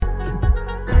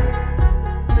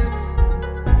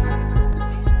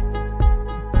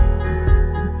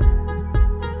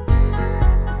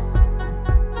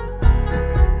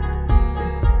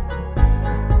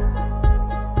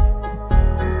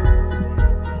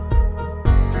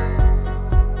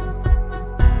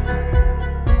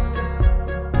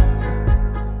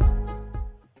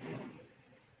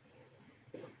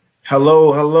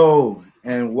Hello,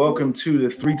 and welcome to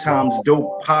the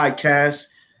 3xDope podcast.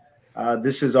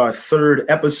 This is our third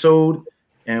episode,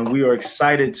 and we are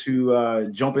excited to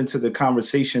jump into the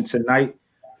conversation tonight.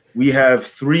 We have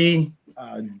three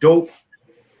dope,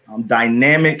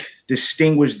 dynamic,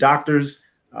 distinguished doctors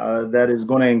that is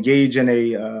going to engage in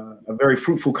a very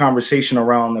fruitful conversation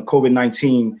around the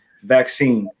COVID-19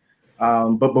 vaccine.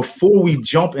 But before we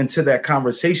jump into that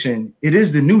conversation, it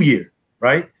is the new year,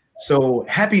 right? So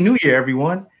happy New Year,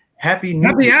 everyone. Happy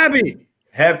New Year.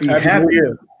 Happy New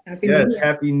Year.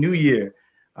 Happy New Year.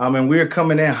 And we're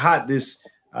coming in hot this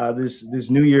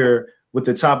New Year with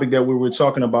the topic that we were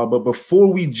talking about. But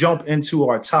before we jump into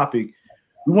our topic,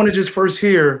 we want to just first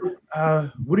hear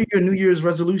what are your New Year's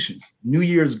resolutions, New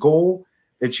Year's goal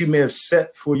that you may have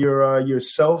set for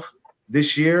yourself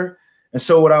this year. And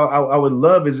so what I would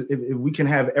love is if we can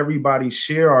have everybody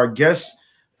share. Our guests,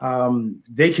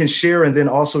 they can share and then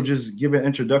also just give an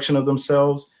introduction of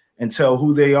themselves and tell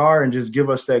who they are and just give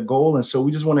us that goal. And so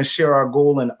we just want to share our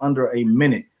goal in under a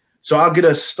minute. So I'll get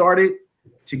us started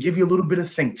to give you a little bit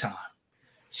of think time.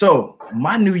 So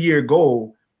my New Year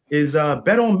goal is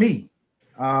bet on me.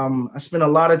 I spent a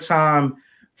lot of time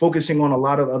focusing on a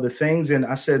lot of other things. And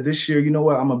I said this year, you know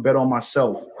what, I'm going to bet on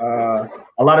myself. A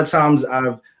lot of times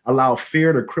I've allowed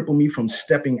fear to cripple me from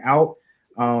stepping out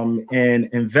and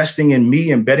investing in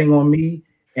me and betting on me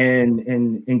and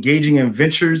engaging in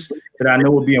ventures that I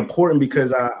know will be important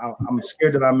because I'm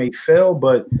scared that I may fail.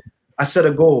 But I set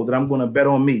a goal that I'm going to bet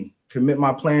on me, commit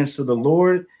my plans to the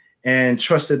Lord, and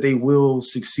trust that they will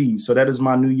succeed. So that is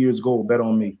my New Year's goal, bet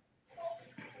on me.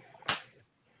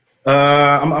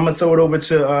 I'm going to throw it over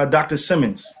to Dr.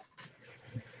 Simmons.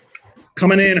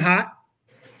 Coming in hot,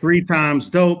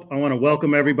 3xDope. I want to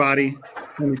welcome everybody.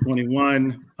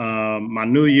 2021. My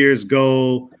New Year's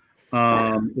goal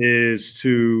is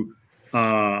to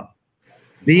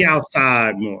be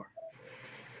outside more.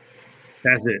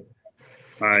 That's it.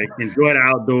 Like enjoy the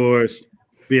outdoors,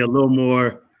 be a little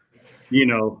more,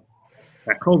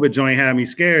 that COVID joint had me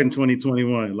scared in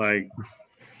 2021. Like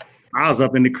I was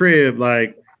up in the crib,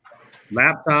 like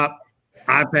laptop,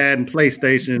 iPad, and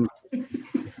PlayStation.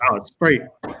 I was straight.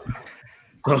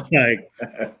 So like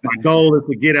my goal is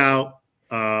to get out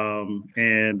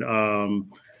and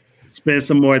spend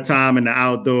some more time in the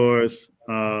outdoors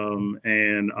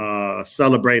and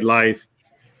celebrate life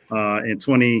in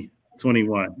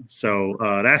 2021. So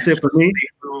that's it for me.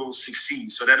 They will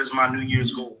succeed. So that is my New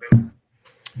Year's goal.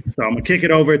 So I'm gonna kick it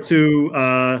over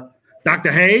to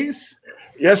Dr. Hayes.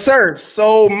 Yes, sir.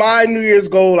 So my New Year's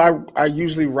goal, I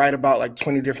usually write about like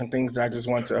 20 different things that I just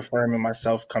want to affirm in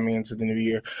myself coming into the new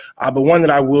year. But one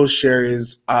that I will share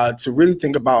is to really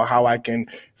think about how I can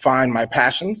find my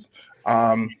passions.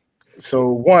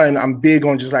 So one, I'm big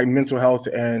on just like mental health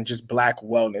and just Black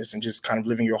wellness and just kind of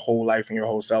living your whole life and your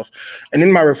whole self. And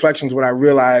in my reflections, what I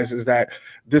realize is that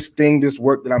this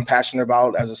work that I'm passionate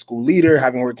about as a school leader,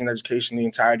 having worked in education the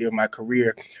entirety of my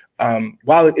career,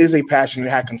 while it is a passion, it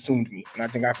had consumed me. And I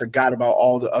think I forgot about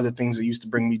all the other things that used to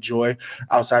bring me joy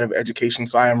outside of education.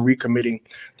 So I am recommitting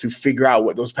to figure out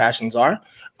what those passions are.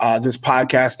 This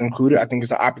podcast included, I think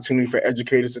it's an opportunity for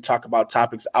educators to talk about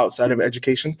topics outside of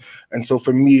education. And so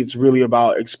for me, it's really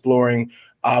about exploring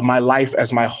my life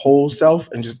as my whole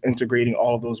self and just integrating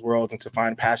all of those worlds and to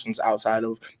find passions outside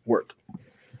of work.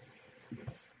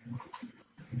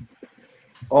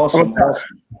 Awesome.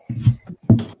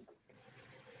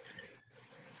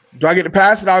 Do I get to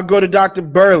pass it? I'll go to Dr.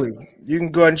 Burley. You can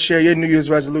go ahead and share your New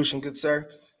Year's resolution, good sir.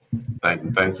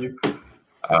 Thank you.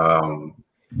 One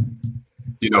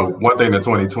thing that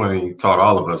 2020 taught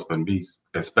all of us, but me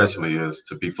especially, is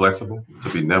to be flexible, to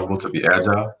be nimble, to be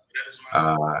agile.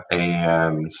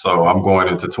 And so I'm going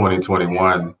into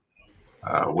 2021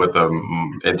 with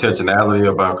intentionality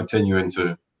about continuing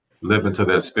to live into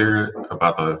that spirit,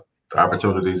 about the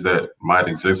opportunities that might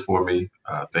exist for me,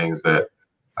 things that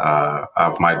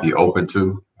I might be open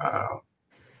to.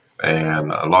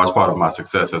 And a large part of my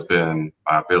success has been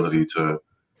my ability to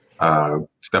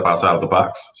step outside of the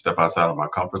box, step outside of my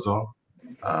comfort zone.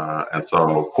 And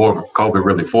so COVID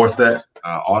really forced that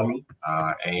on me.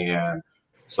 And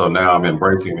so now I'm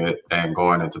embracing it and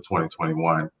going into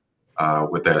 2021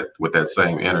 with that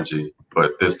same energy,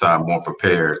 but this time more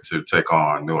prepared to take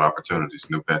on new opportunities,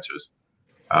 new ventures.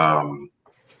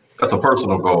 That's a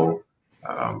personal goal.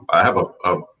 I have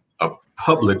a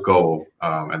public goal,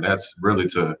 and that's really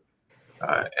to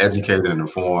educate and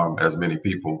inform as many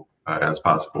people as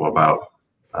possible about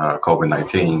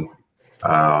COVID-19,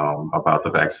 about the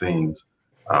vaccines,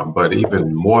 but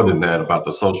even more than that, about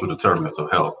the social determinants of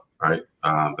health, right?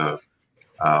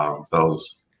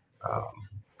 Those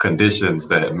conditions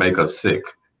that make us sick,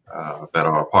 that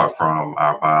are apart from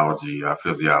our biology, our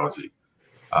physiology,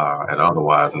 and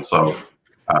otherwise. And so,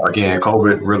 again,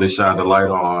 COVID really shined a light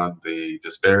on the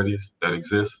disparities that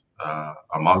exist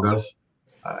among us.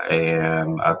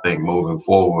 And I think moving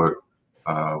forward,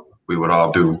 we would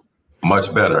all do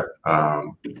much better,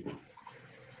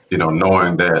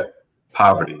 knowing that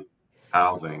poverty,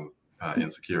 housing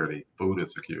insecurity, food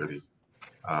insecurity,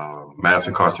 mass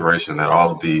incarceration, that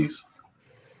all of these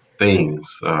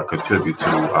things contribute to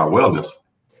our wellness.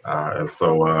 And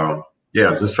so,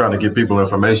 just trying to give people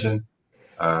information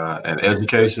and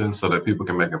education so that people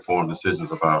can make informed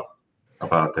decisions about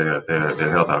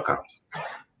their health outcomes.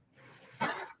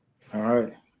 All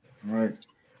right.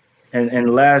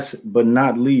 And last but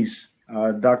not least,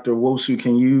 Dr. Wosu,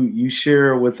 can you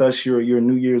share with us your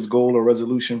New Year's goal or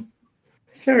resolution?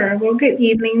 Sure. Well, good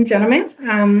evening, gentlemen.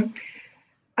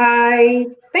 I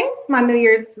think my New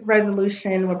Year's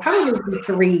resolution would probably be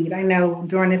to read. I know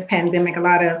during this pandemic, a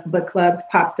lot of book clubs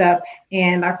popped up,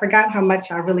 and I forgot how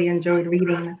much I really enjoyed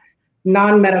reading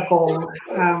non-medical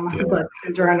books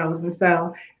and journals. And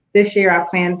so this year I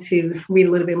plan to read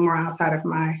a little bit more outside of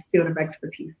my field of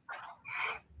expertise.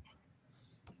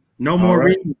 No more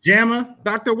reading JAMA,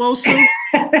 Dr. Wosu?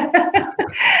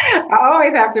 I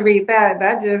always have to read that.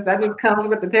 That just comes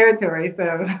with the territory.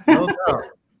 So no doubt.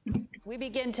 We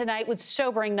begin tonight with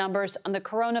sobering numbers on the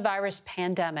coronavirus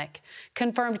pandemic.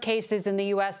 Confirmed cases in the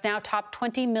U.S. now top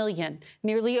 20 million,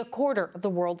 nearly a quarter of the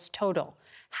world's total.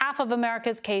 Half of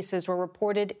America's cases were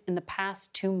reported in the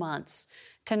past 2 months.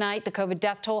 Tonight, the COVID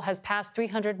death toll has passed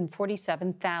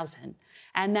 347,000.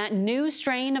 And that new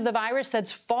strain of the virus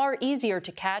that's far easier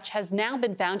to catch has now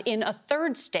been found in a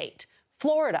third state,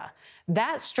 Florida.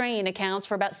 That strain accounts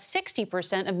for about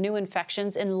 60% of new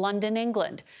infections in London,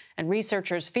 England. And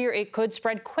researchers fear it could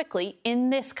spread quickly in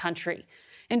this country.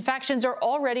 Infections are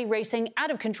already racing out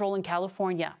of control in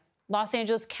California. Los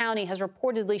Angeles County has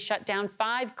reportedly shut down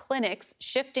 5 clinics,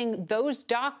 shifting those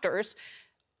doctors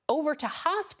over to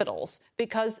hospitals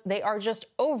because they are just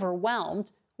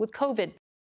overwhelmed with COVID.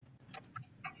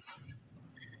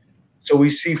 So we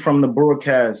see from the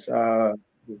broadcast, the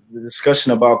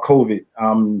discussion about COVID,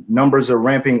 numbers are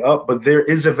ramping up, but there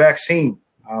is a vaccine,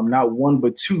 not one,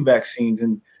 but 2 vaccines.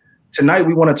 And tonight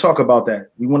we want to talk about that.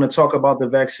 We want to talk about the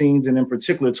vaccines, and in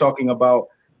particular, talking about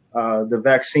the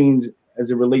vaccines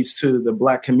as it relates to the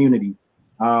Black community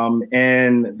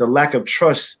and the lack of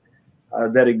trust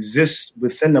that exists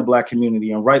within the Black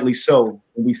community, and rightly so.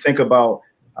 When we think about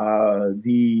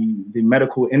the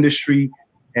medical industry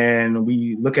and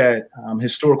we look at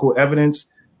historical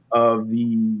evidence of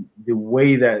the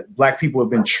way that Black people have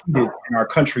been treated in our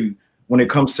country when it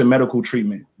comes to medical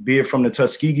treatment, be it from the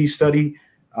Tuskegee study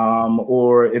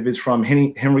or if it's from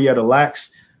Henrietta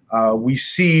Lacks, we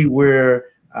see where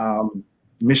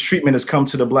mistreatment has come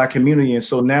to the Black community. And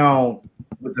so now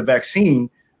with the vaccine,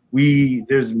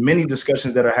 there's many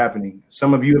discussions that are happening.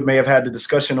 Some of you may have had the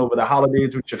discussion over the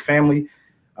holidays with your family.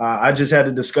 I just had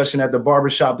a discussion at the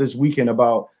barbershop this weekend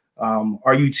about,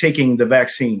 are you taking the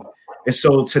vaccine? And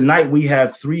so tonight we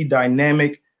have 3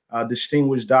 dynamic,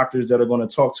 distinguished doctors that are going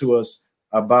to talk to us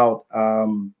about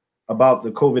the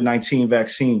COVID-19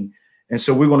 vaccine. And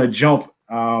so we're going to jump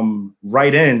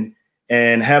right in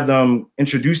and have them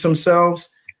introduce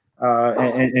themselves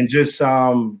and just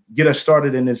get us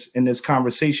started in this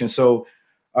conversation. So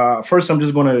first, I'm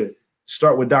just going to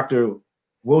start with Dr.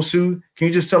 Wosu. Can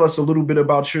you just tell us a little bit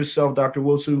about yourself, Dr.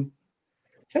 Wosu?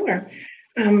 Sure.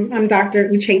 I'm Dr.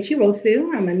 Uchechi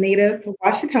Wosu. I'm a native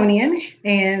Washingtonian,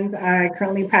 and I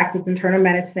currently practice internal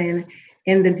medicine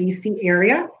in the DC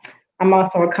area. I'm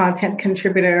also a content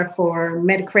contributor for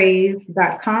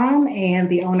medcraze.com and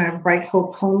the owner of Bright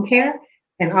Hope Home Care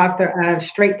and author of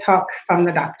Straight Talk from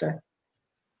the Doctor.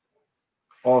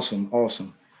 Awesome.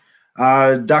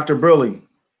 Dr. Burley,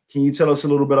 can you tell us a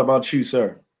little bit about you,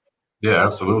 sir? Yeah,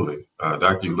 absolutely.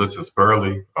 Dr. Ulysses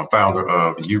Burley, I'm founder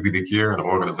of UB The Cure, an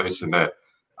organization that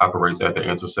operates at the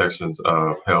intersections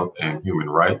of health and human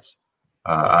rights.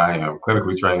 I am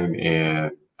clinically trained in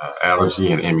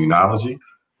allergy and immunology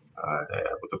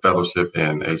with a fellowship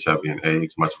in HIV and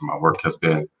AIDS. Much of my work has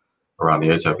been around the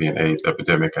HIV and AIDS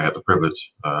epidemic. I had the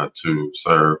privilege to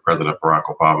serve President Barack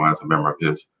Obama as a member of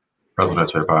his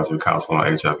Presidential Advisory Council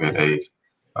on HIV and AIDS.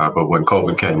 But when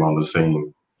COVID came on the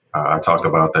scene, I talked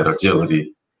about that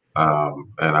agility and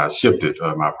I shifted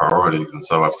my priorities. And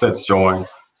so I've since joined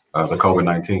the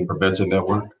COVID-19 Prevention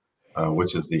Network,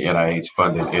 which is the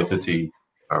NIH-funded entity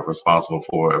responsible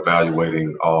for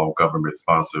evaluating all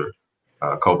government-sponsored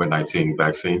COVID-19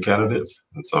 vaccine candidates.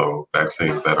 And so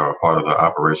vaccines that are part of the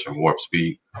Operation Warp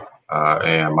Speed.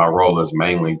 And my role is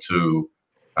mainly to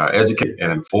educate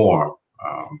and inform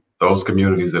Those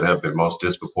communities that have been most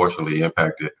disproportionately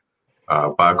impacted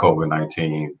by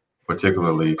COVID-19,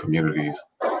 particularly communities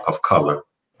of color.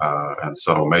 And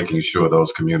so making sure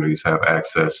those communities have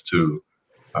access to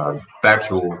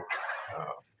factual,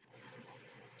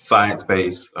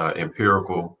 science-based,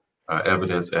 empirical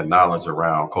evidence and knowledge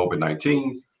around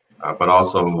COVID-19, but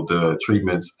also the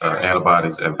treatments,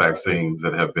 antibodies, and vaccines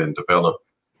that have been developed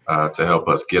to help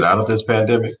us get out of this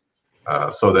pandemic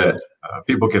so that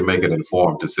people can make an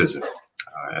informed decision.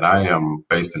 And I am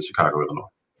based in Chicago, Illinois.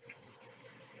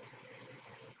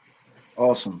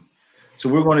 Awesome. So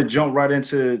we're going to jump right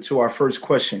into our first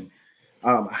question.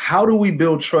 How do we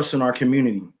build trust in our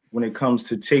community when it comes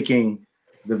to taking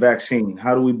the vaccine?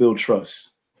 How do we build trust?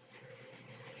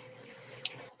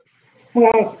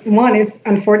 Well, one, is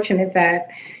unfortunate that,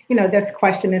 this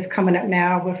question is coming up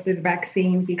now with this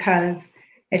vaccine, because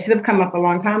it should have come up a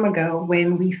long time ago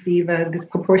when we see the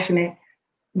disproportionate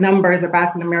numbers of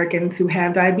African Americans who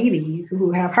have diabetes,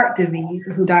 who have heart disease,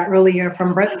 who died earlier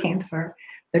from breast cancer.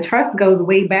 The trust goes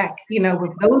way back,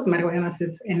 with those medical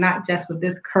illnesses and not just with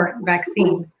this current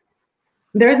vaccine.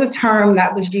 There's a term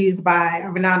that was used by a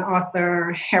renowned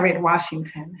author, Harriet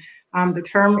Washington. The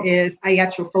term is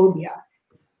iatrophobia.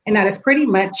 And that is pretty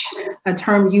much a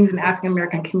term used in the African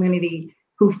American community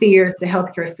who fears the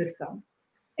healthcare system.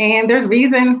 And there's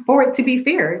reason for it to be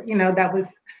feared, that was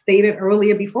stated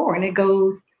earlier before, and it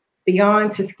goes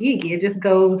beyond Tuskegee. It just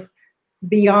goes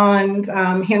beyond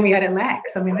Henrietta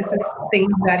Lacks. I mean, this is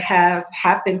things that have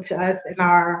happened to us and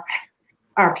our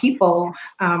people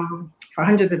for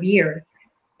hundreds of years.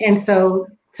 And so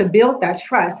to build that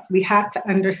trust, we have to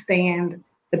understand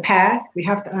the past, we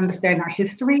have to understand our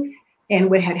history and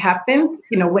what had happened,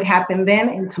 what happened then,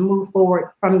 and to move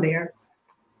forward from there.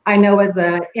 I know as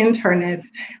an internist,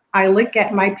 I look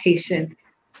at my patients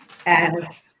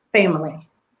as family,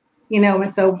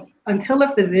 and so until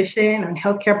a physician and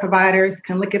healthcare providers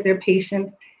can look at their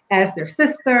patients as their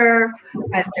sister,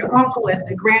 as their uncle, as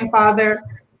their grandfather,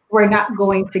 we're not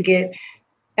going to get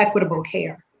equitable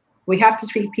care. We have to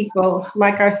treat people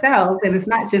like ourselves, and it's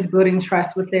not just building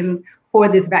trust for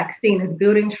this vaccine, it's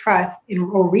building trust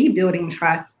or rebuilding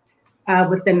trust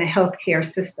within the healthcare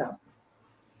system.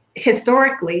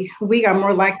 Historically, we are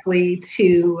more likely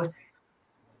to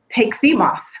take sea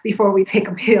moss before we take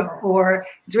a pill or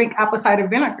drink apple cider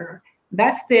vinegar.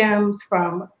 That stems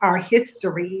from our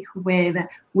history when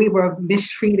we were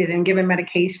mistreated and given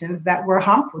medications that were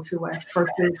harmful to us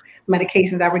versus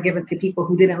medications that were given to people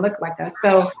who didn't look like us.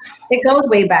 So it goes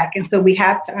way back. And so we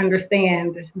have to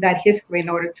understand that history in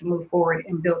order to move forward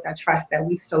and build that trust that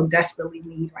we so desperately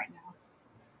need right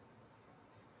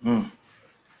now.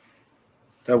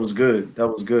 That was good.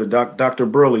 Dr.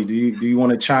 Burley, do you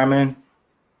want to chime in?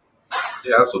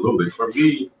 Yeah, absolutely. For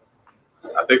me,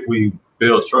 I think we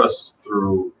build trust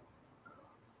through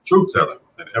truth telling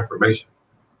and information.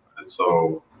 And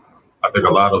so I think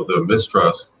a lot of the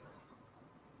mistrust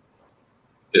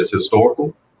is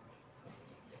historical.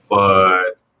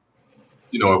 But,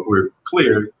 if we're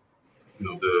clear,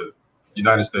 the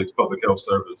United States Public Health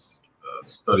Service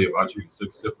study of untreated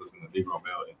syphilis in the Negro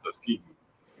male in Tuskegee,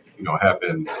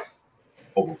 happened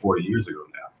over 40 years ago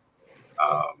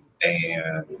now.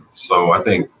 And so I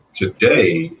think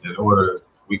today, in order,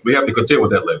 we have to contend with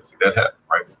that legacy. That happened,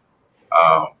 right?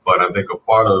 But I think a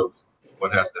part of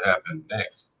what has to happen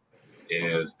next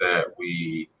is that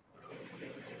we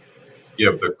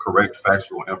give the correct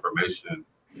factual information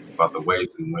about the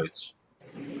ways in which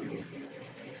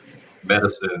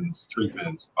medicines,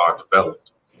 treatments are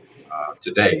developed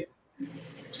today,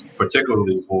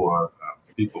 particularly for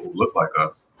people who look like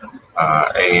us,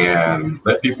 and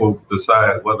let people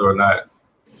decide whether or not,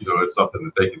 it's something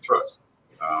that they can trust,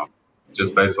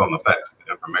 just based on the facts and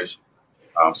information.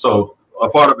 So a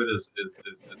part of it is the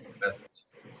message,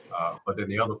 but then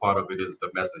the other part of it is the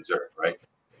messenger, right?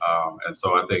 And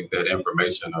so I think that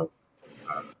information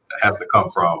has to come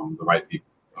from the right people,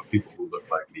 people who look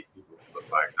like me, people who look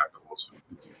like Dr. Wilson,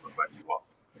 people who look like you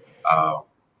all.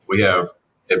 We have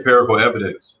empirical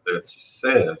evidence that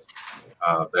says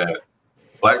that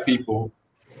Black people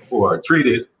who are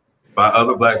treated by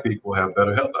other Black people have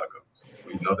better health outcomes.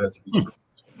 We know that to be true.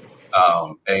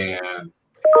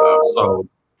 So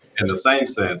in the same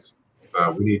sense,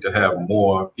 we need to have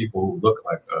more people who look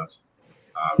like us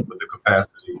with the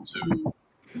capacity to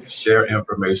share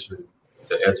information,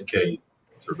 to educate,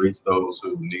 to reach those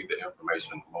who need the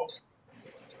information the most,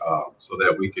 so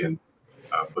that we can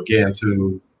begin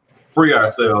to free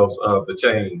ourselves of the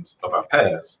chains of our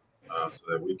past, so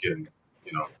that we can,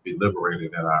 be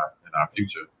liberated in our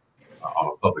future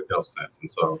on a public health sense. And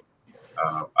so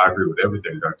I agree with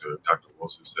everything Dr.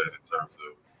 Wilson said in terms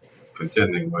of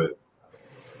contending with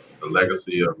the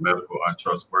legacy of medical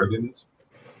untrustworthiness.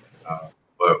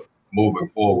 But moving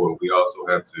forward, we also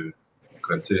have to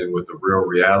contend with the real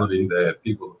reality that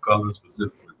people of color,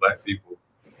 specifically Black people,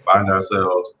 find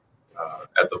ourselves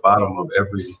at the bottom of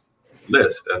every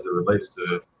list as it relates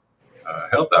to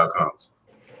health outcomes.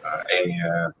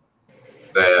 And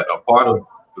that a part of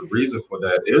the reason for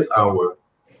that is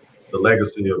the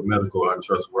legacy of medical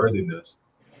untrustworthiness,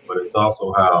 but it's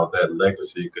also how that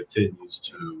legacy continues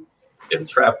to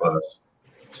entrap us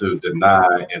to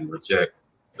deny and reject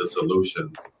the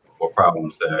solutions for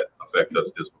problems that affect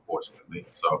us disproportionately.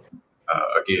 So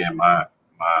again, my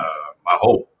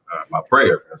hope, my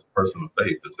prayer as a person of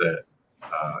faith is that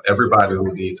everybody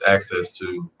who needs access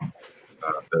to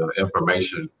the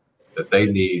information that they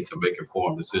need to make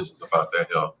informed decisions about their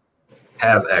health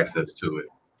has access to it.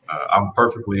 I'm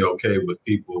perfectly okay with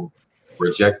people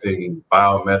rejecting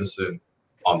biomedicine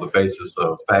on the basis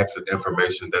of facts and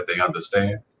information that they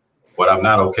understand. What I'm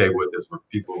not okay with is with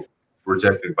people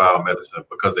rejecting biomedicine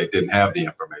because they didn't have the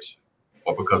information,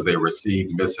 or because they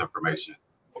received misinformation,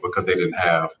 or because they didn't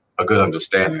have a good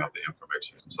understanding of the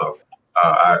information. So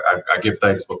I give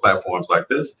thanks for platforms like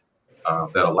this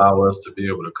that allow us to be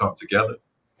able to come together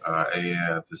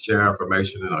and to share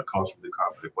information in a culturally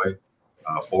competent way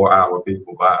for our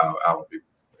people, by our people.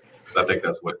 Because I think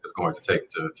that's what it's going to take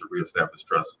to reestablish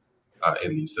trust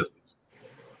in these systems.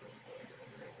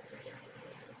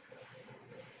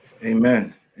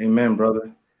 Amen. Amen,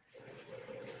 brother.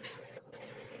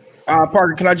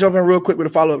 Parker, can I jump in real quick with a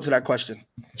follow-up to that question?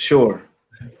 Sure.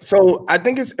 So I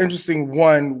think it's interesting.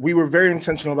 One, we were very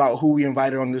intentional about who we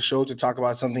invited on this show to talk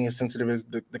about something as sensitive as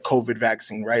the COVID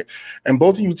vaccine, right? And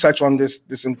both of you touch on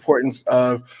this importance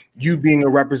of you being a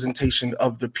representation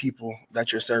of the people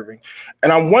that you're serving.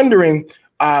 And I'm wondering,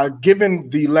 given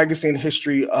the legacy and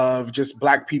history of just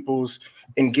Black people's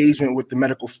engagement with the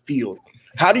medical field,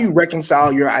 how do you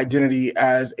reconcile your identity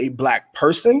as a Black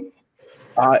person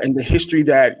and the history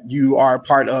that you are a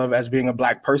part of as being a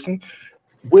Black person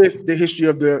with the history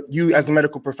of you as a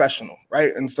medical professional,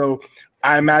 right? And so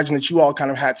I imagine that you all kind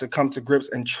of had to come to grips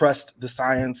and trust the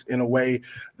science in a way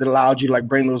that allowed you to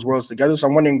bring those worlds together. So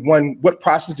I'm wondering, one, what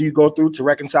process do you go through to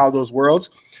reconcile those worlds?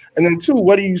 And then two,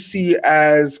 what do you see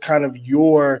as kind of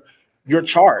your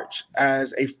charge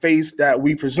as a face that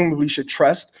we presumably should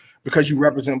trust because you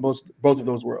represent both of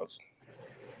those worlds?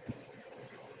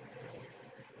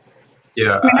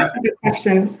 Yeah, that's a good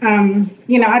question.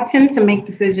 I tend to make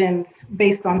decisions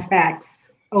based on facts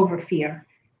over fear.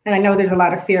 And I know there's a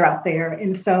lot of fear out there.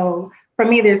 And so for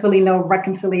me, there's really no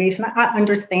reconciliation. I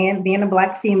understand being a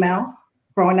Black female,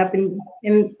 growing up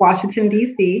in Washington,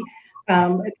 D.C.,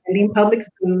 attending public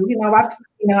school.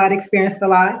 I'd experienced a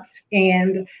lot.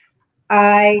 And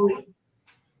I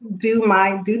do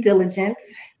my due diligence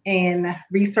in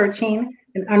researching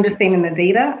and understanding the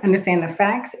data, understanding the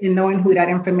facts, and knowing who that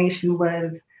information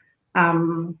was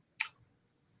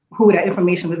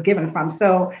given from.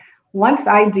 So once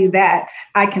I do that,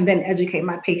 I can then educate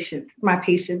my patients.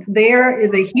 There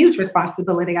is a huge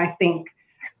responsibility, I think,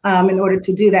 in order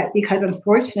to do that, because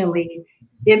unfortunately,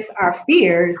 it's our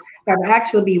fears that will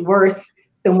actually be worse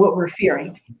than what we're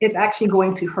fearing. It's actually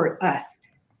going to hurt us.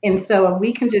 And so if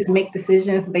we can just make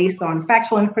decisions based on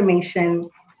factual information,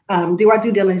 do our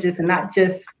due diligence, and not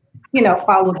just,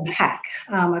 follow the pack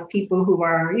of people who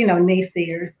are,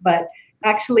 naysayers, but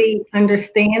actually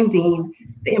understanding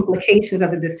the implications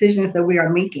of the decisions that we are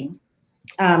making.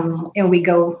 And we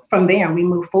go from there and we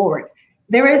move forward.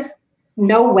 There is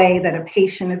no way that a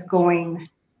patient is going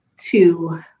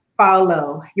to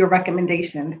follow your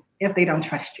recommendations if they don't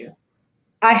trust you.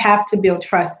 I have to build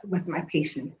trust with my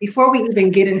patients. Before we even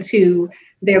get into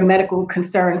their medical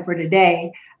concern for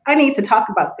today, I need to talk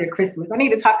about their Christmas. I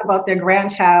need to talk about their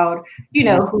grandchild,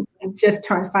 who just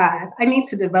turned 5. I need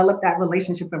to develop that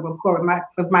relationship and rapport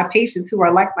with my patients who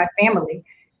are like my family.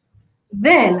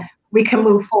 Then we can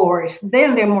move forward.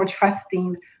 Then they're more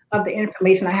trusting of the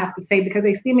information I have to say because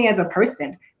they see me as a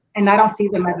person and I don't see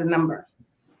them as a number.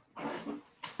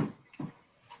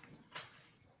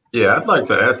 Yeah, I'd like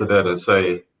to add to that and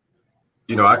say,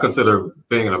 I consider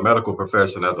being in a medical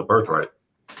profession as a birthright.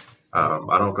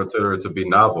 I don't consider it to be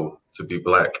novel to be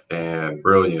Black and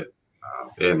brilliant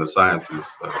in the sciences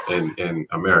in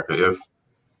America.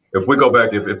 If we go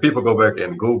back, if people go back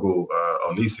and Google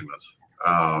Onesimus,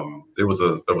 he was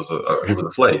a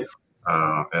slave,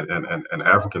 an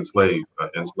African slave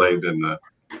enslaved in the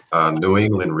New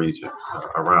England region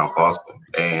around Boston,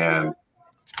 and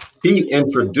he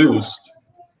introduced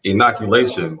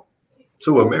inoculation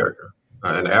to America,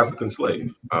 an African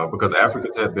slave, because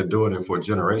Africans had been doing it for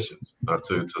generations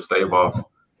to stave off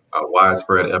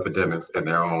widespread epidemics in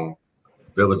their own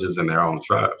villages and their own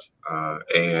tribes.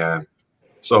 And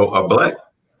so a Black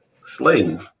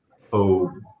slave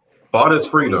who bought his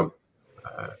freedom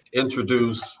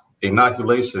introduced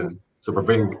inoculation to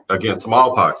prevent against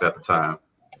smallpox at the time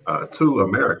to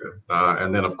America.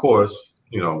 And then, of course,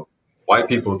 white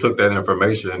people took that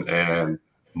information and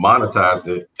monetized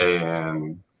it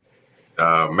and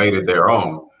made it their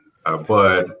own.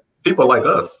 But people like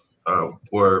us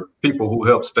were people who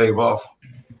helped stave off,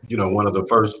 one of the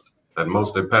first and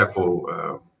most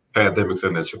impactful pandemics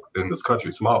in this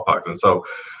country, smallpox. And so,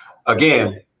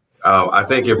 again, I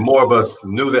think if more of us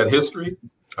knew that history,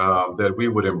 that we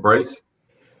would embrace,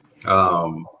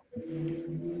 the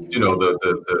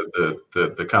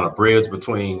kind of bridge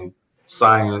between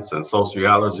science and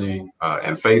sociology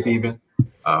and faith, even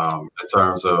in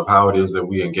terms of how it is that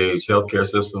we engage healthcare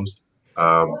systems.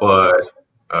 But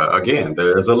again,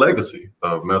 there's a legacy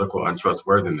of medical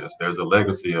untrustworthiness. There's a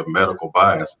legacy of medical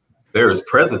bias. There is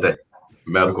present-day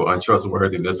medical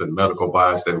untrustworthiness and medical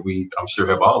bias that I'm sure,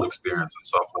 have all experienced in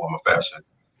some form or fashion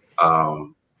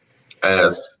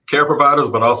as care providers,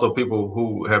 but also people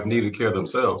who have needed care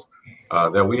themselves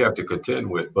that we have to contend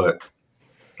with. But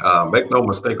make no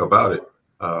mistake about it,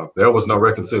 there was no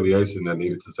reconciliation that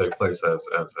needed to take place, as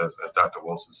Dr.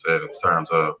 Wilson said, in terms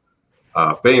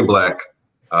of being Black,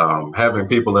 having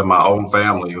people in my own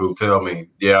family who tell me,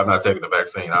 yeah, I'm not taking the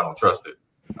vaccine, I don't trust it,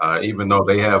 even though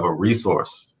they have a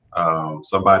resource,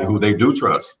 somebody who they do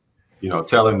trust,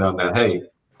 telling them that, hey,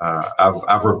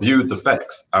 I've reviewed the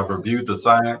facts, I've reviewed the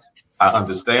science, I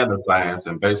understand the science,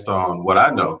 and based on what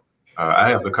I know, I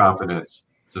have the confidence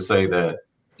to say that,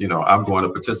 I'm going to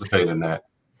participate in that,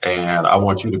 and I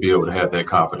want you to be able to have that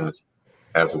confidence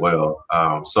as well.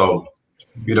 So,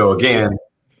 again,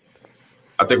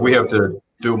 I think we have to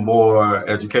do more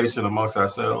education amongst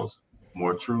ourselves,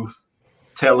 more truth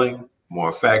telling,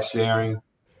 more fact sharing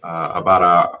about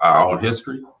our own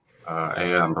history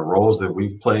and the roles that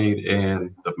we've played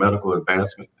in the medical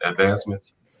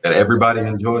advancements that everybody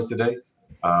enjoys today,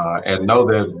 and know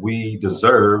that we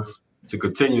deserve to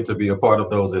continue to be a part of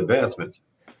those advancements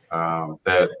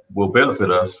that will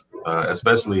benefit us,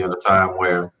 especially in a time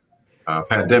where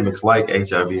pandemics like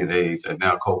HIV and AIDS and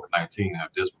now COVID-19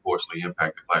 have disproportionately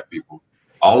impacted Black people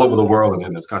all over the world and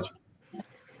in this country.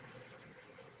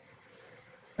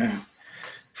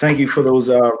 Thank you for those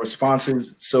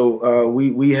responses. So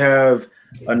we have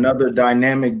another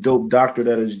dynamic dope doctor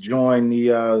that has joined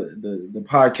the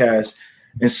podcast,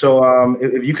 and so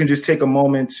if you can just take a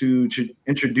moment to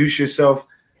introduce yourself,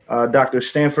 Dr.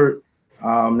 Stanford,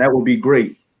 that would be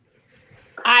great.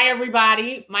 Hi,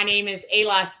 everybody. My name is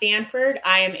Ayla Stanford.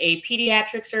 I am a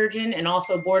pediatric surgeon and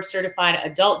also board certified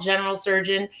adult general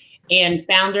surgeon and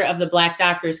founder of the Black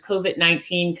Doctors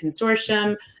COVID-19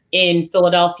 Consortium in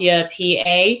Philadelphia,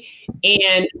 PA.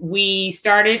 And we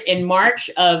started in March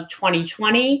of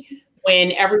 2020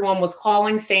 when everyone was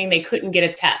calling saying they couldn't get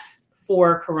a test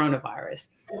for coronavirus.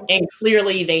 And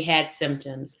clearly they had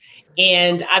symptoms.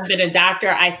 And I've been a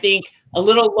doctor, I think, a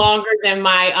little longer than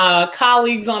my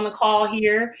colleagues on the call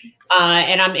here.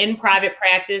 And I'm in private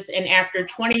practice. And after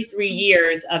 23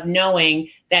 years of knowing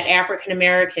that African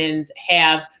Americans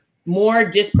have more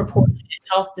disproportionate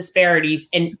health disparities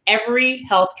in every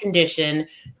health condition,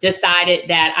 decided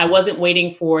that I wasn't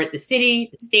waiting for the city,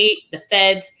 the state, the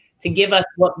feds to give us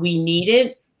what we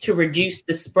needed to reduce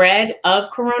the spread of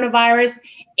coronavirus,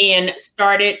 and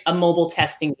started a mobile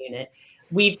testing unit.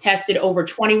 We've tested over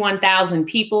 21,000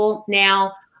 people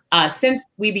now. Since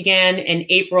we began in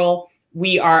April,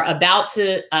 we are about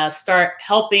to start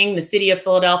helping the city of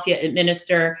Philadelphia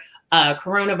administer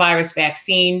coronavirus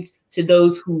vaccines to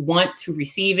those who want to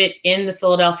receive it in the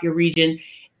Philadelphia region.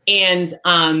 And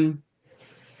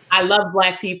I love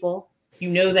Black people. You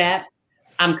know that.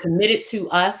 I'm committed to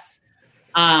us.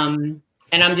 And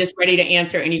I'm just ready to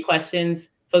answer any questions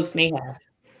folks may have.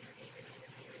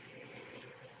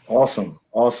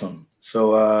 Awesome.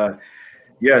 So,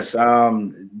 yes,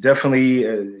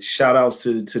 definitely shout outs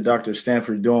to Dr.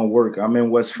 Stanford doing work. I'm in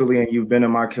West Philly and you've been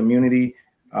in my community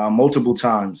multiple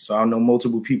times. So I know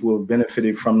multiple people have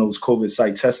benefited from those COVID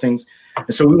site testings.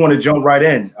 And so we want to jump right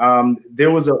in.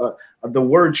 There was the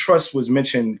word trust was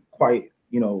mentioned quite,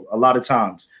 a lot of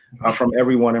times from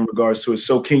everyone in regards to it.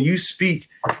 So can you speak,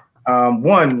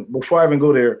 one, before I even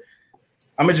go there,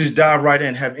 I'm going to just dive right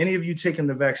in. Have any of you taken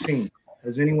the vaccine?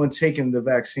 Has anyone taken the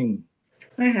vaccine?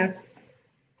 I have.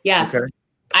 Yes. Okay.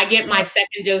 I get my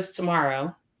second dose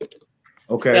tomorrow.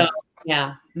 Okay. So,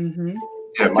 yeah. Mm-hmm.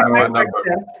 Yeah,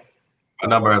 my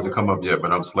number hasn't come up yet,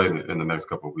 but I'm slated in the next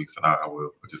couple of weeks, and I will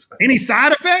participate. Any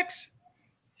side effects?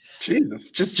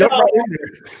 Jesus, just jump right in there.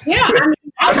 Yeah, I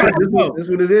mean, that's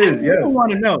what it is. Yes, I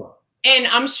want to know. And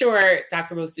I'm sure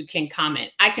Dr. Bosu can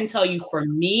comment. I can tell you, for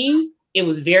me, it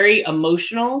was very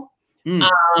emotional.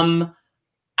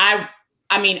 I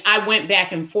went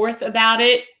back and forth about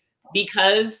it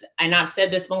because, and I've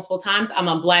said this multiple times, I'm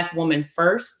a Black woman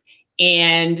first.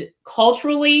 And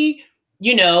culturally,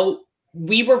 you know,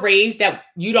 we were raised that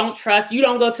you don't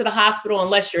go to the hospital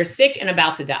unless you're sick and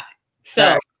about to die.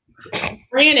 So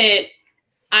granted,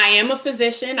 I am a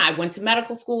physician. I went to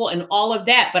medical school and all of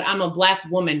that, but I'm a Black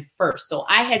woman first. So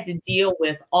I had to deal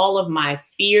with all of my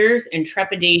fears and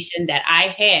trepidation that I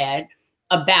had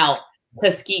about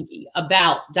Tuskegee,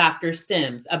 about Dr.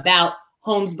 Sims, about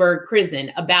Holmesburg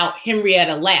Prison, about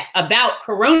Henrietta Lack, about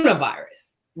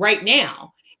coronavirus right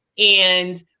now.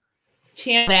 And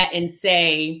channel that and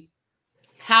say,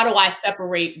 how do I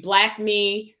separate Black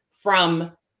me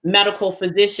from medical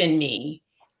physician me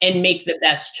and make the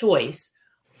best choice?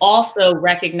 Also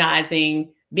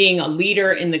recognizing being a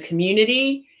leader in the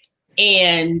community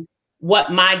and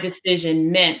what my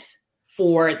decision meant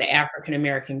for the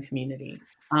African-American community.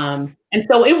 And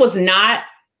so it was not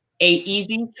an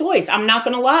easy choice. I'm not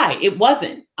going to lie. It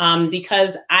wasn't,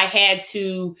 because I had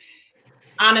to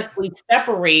honestly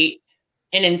separate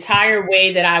an entire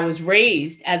way that I was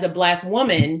raised as a Black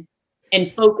woman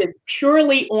and focus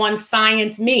purely on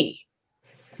science me.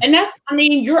 And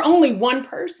you're only one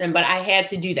person, but I had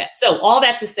to do that. So all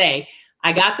that to say,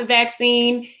 I got the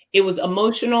vaccine. It was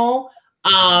emotional.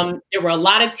 There were a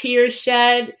lot of tears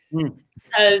shed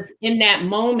because in that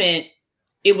moment,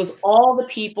 it was all the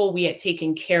people we had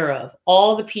taken care of,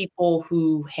 all the people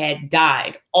who had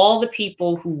died, all the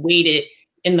people who waited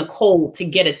in the cold to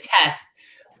get a test,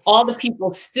 all the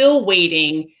people still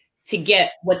waiting to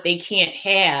get what they can't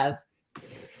have.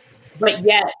 But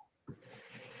yet,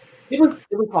 it was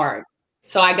hard.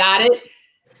 So I got it.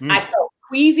 I felt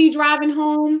queasy driving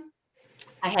home.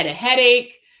 I had a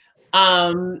headache.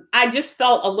 I just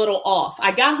felt a little off.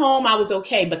 I got home, I was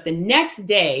okay. But the next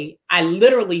day, I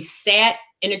literally sat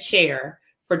in a chair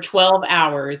for 12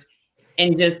 hours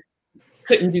and just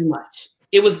couldn't do much.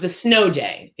 It was the snow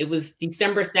day. It was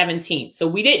December 17th. So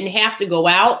we didn't have to go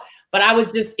out, but I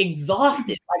was just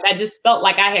exhausted. Like I just felt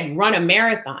like I had run a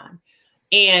marathon.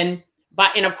 And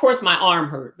of course my arm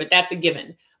hurt, but that's a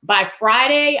given. By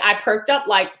Friday, I perked up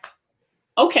like,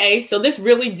 okay, so this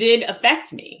really did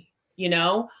affect me, you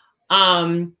know?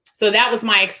 So that was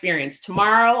my experience.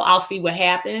 Tomorrow, I'll see what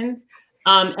happens.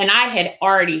 And I had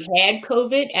already had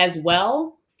COVID as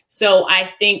well. So I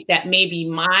think that maybe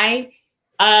my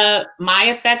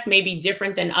effects may be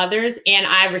different than others. And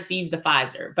I received the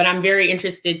Pfizer, but I'm very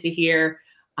interested to hear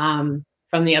from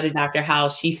the other doctor how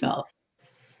she felt.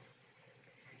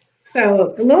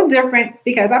 So a little different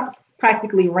because I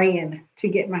practically ran to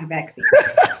get my vaccine.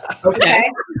 Okay.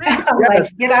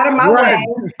 Like, get out of my way.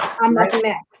 I'm up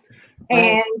next.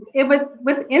 And it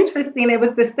was interesting. It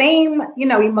was the same,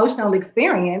 emotional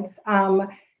experience.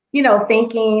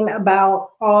 Thinking about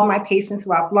all my patients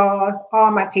who I've lost,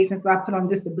 all my patients who I put on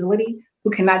disability,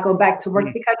 who cannot go back to work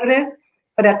because of this.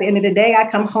 But at the end of the day, I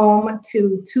come home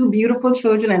to 2 beautiful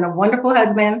children and a wonderful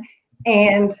husband.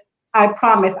 And I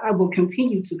promise I will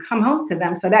continue to come home to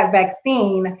them. So that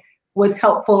vaccine was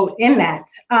helpful in that.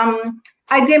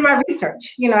 I did my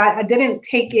research. I didn't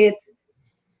take it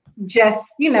just,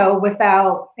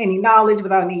 without any knowledge,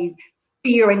 without any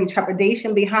fear, any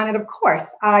trepidation behind it. Of course,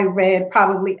 I read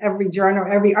probably every journal,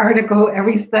 every article,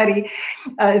 every study,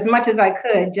 as much as I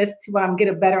could, just to get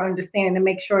a better understanding and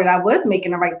make sure that I was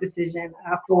making the right decision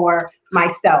for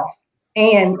myself.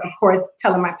 And of course,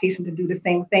 telling my patient to do the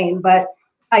same thing. But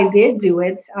I did do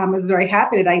it. I was very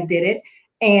happy that I did it.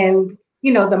 And,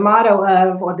 the motto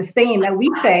or the saying that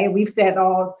we've said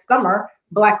all summer,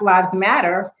 Black Lives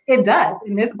Matter, it does.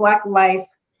 And this Black life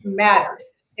matters.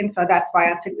 And so that's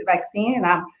why I took the vaccine, and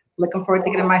I'm looking forward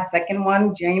to getting my second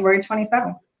one January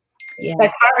 27th. Yeah.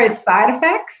 As far as side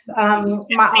effects, my arm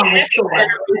was sore.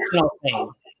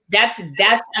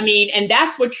 And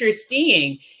that's what you're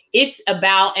seeing. It's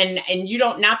about, and you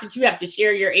don't, not that you have to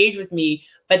share your age with me,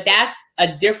 but that's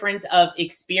a difference of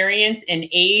experience and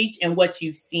age and what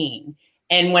you've seen.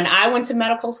 And when I went to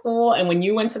medical school and when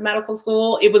you went to medical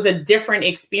school, it was a different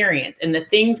experience. And the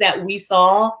things that we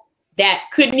saw that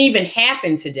couldn't even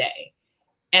happen today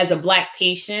as a Black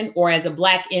patient or as a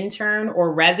Black intern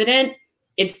or resident,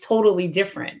 it's totally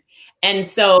different. And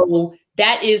so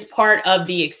that is part of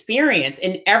the experience,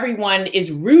 and everyone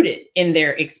is rooted in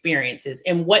their experiences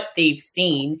and what they've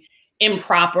seen.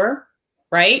 Improper,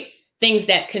 right? Things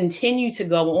that continue to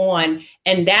go on.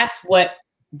 And that's what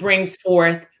brings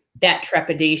forth that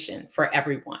trepidation for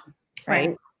everyone,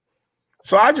 right?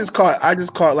 So I just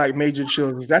caught like major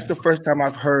chills. That's the first time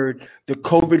I've heard the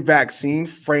COVID vaccine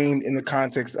framed in the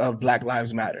context of Black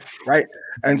Lives Matter, right?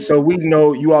 And so we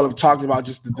know you all have talked about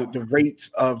just the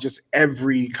rates of just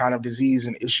every kind of disease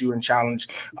and issue and challenge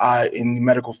in the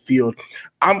medical field.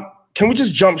 Can we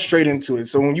just jump straight into it?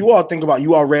 So when you all think about,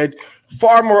 you all read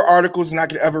far more articles than I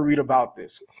could ever read about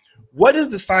this. What is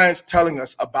the science telling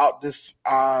us about this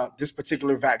this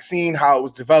particular vaccine, how it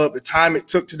was developed, the time it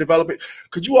took to develop it?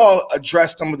 Could you all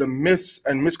address some of the myths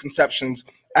and misconceptions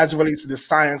as it relates to the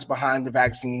science behind the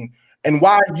vaccine and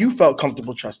why you felt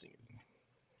comfortable trusting it?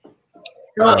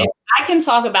 So if I can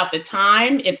talk about the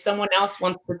time, if someone else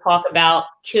wants to talk about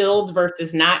killed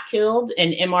versus not killed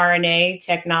and mRNA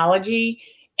technology,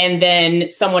 and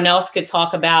then someone else could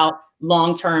talk about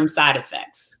long-term side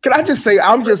effects. Can I just say,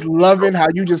 I'm just loving how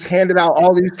you just handed out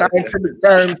all these scientific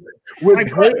terms with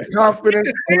great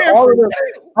confidence, and all of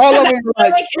them were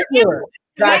like,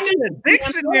 Gotcha.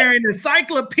 Dictionary and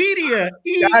encyclopedia,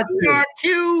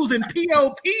 ERQs and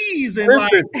POPs, and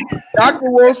listen, Dr.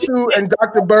 Wosu and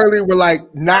Dr. Burley were like,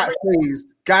 not phased.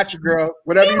 Gotcha, girl.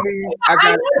 Whatever you need, I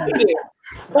got it.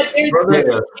 But there's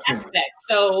different aspects.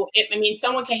 So,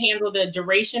 someone can handle the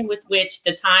duration with which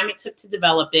the time it took to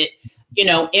develop it,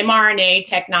 mRNA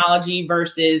technology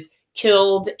versus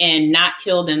killed and not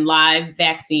killed in live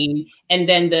vaccine, and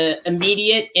then the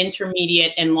immediate,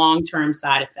 intermediate, and long-term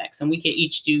side effects. And we can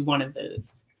each do one of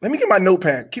those. Let me get my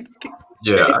notepad.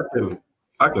 Yeah,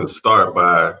 I can start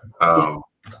by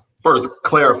first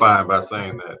clarifying by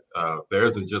saying that there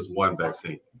isn't just one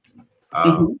vaccine.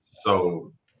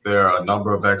 So there are a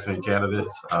number of vaccine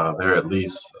candidates. There are at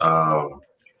least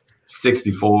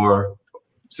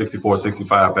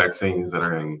 65 vaccines that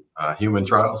are in human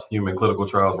clinical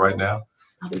trials right now.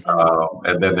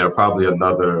 And then there are probably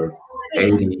another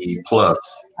 80 plus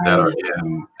that are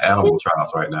in animal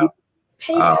trials right now.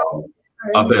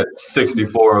 Of that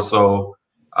 64 or so,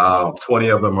 20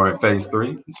 of them are in phase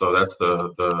 3. So that's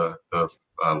the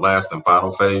last and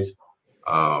final phase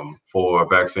for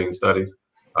vaccine studies.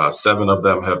 7 of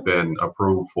them have been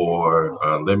approved for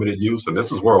limited use, and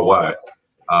this is worldwide.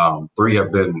 3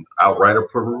 have been outright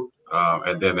approved,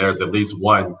 and then there's at least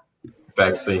 1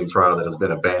 vaccine trial that has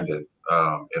been abandoned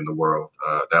in the world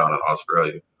down in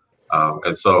Australia.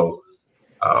 And so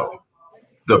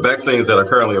the vaccines that are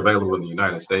currently available in the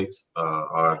United States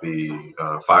are the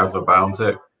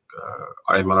Pfizer-BioNTech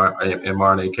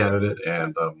mRNA candidate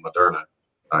and the Moderna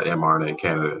mRNA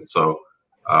candidate. So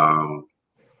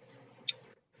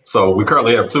we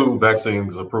currently have 2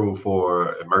 vaccines approved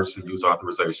for emergency use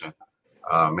authorization,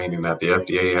 meaning that the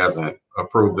FDA hasn't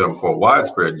approved them for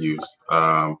widespread use,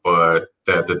 but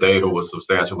that the data was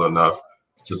substantial enough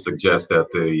to suggest that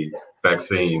the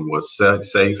vaccine was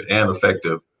safe and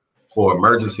effective for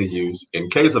emergency use in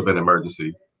case of an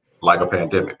emergency, like a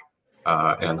pandemic.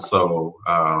 And so,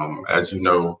 as you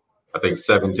know, I think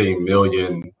 17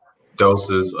 million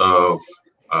doses of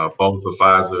both the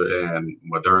Pfizer and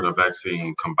Moderna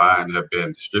vaccine combined have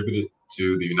been distributed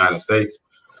to the United States.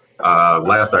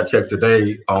 Last I checked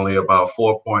today, only about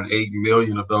 4.8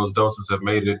 million of those doses have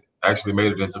made it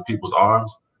into people's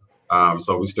arms.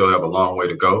 So we still have a long way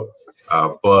to go.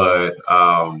 But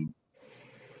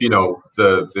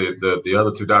the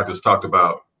other 2 doctors talked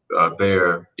about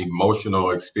their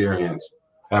emotional experience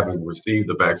having received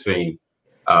the vaccine.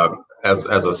 As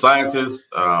a scientist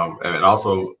and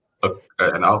also a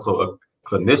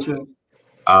clinician,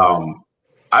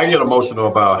 I get emotional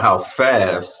about how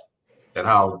fast and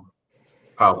how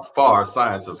far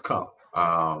science has come,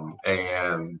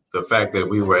 and the fact that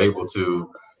we were able to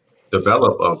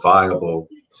develop a viable,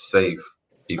 safe,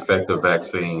 effective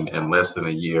vaccine in less than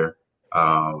a year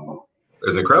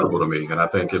is incredible to me. And I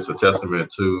think it's a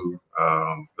testament to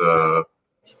the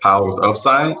powers of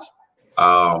science.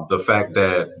 The fact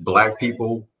that Black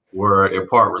people were in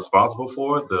part responsible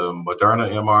for it. The Moderna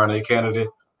mRNA candidate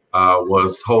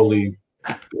was wholly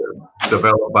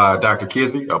developed by Dr.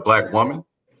 Kizzy, a Black woman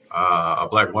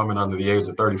under the age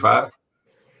of 35.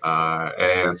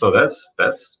 And so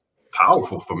that's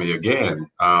powerful for me. Again,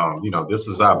 this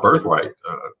is our birthright.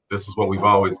 This is what we've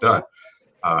always done.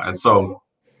 And so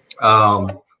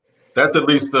that's at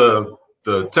least the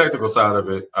technical side of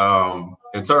it.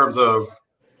 In terms of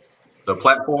the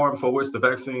platform for which the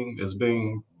vaccine is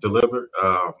being delivered,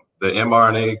 the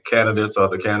mRNA candidates are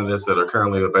the candidates that are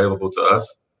currently available to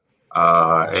us.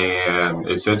 And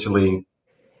essentially,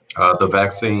 the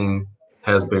vaccine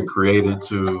has been created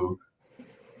to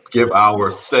give our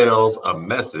cells a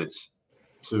message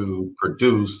to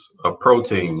produce a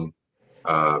protein,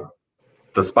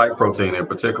 the spike protein in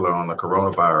particular on the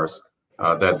coronavirus,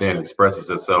 that then expresses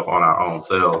itself on our own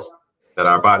cells. that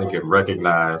our body can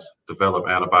recognize, develop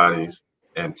antibodies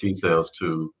and T cells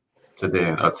to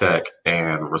then attack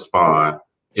and respond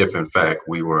if in fact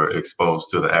we were exposed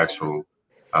to the actual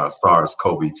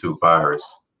SARS-CoV-2 virus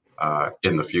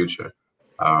in the future.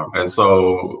 And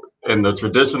so in the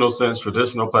traditional sense,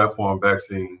 traditional platform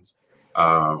vaccines,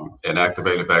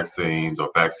 inactivated vaccines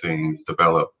or vaccines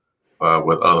developed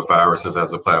with other viruses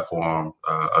as a platform,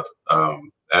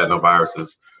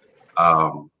 adenoviruses,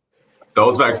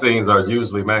 those vaccines are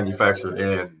usually manufactured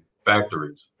in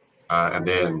factories. And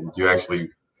then you actually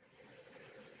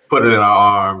put it in our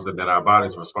arms and then our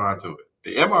bodies respond to it.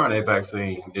 The mRNA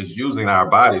vaccine is using our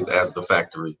bodies as the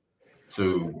factory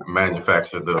to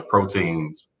manufacture the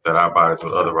proteins that our bodies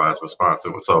would otherwise respond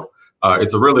to. And so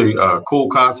it's a really cool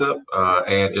concept,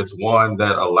 and it's one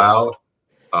that allowed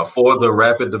for the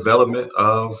rapid development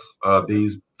of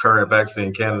these current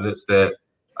vaccine candidates that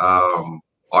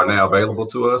are now available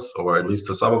to us, or at least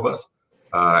to some of us.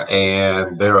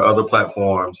 And there are other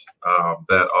platforms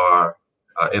that are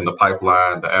in the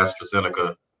pipeline. The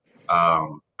AstraZeneca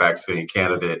vaccine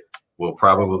candidate will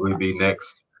probably be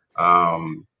next.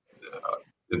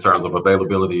 In terms of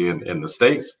availability in the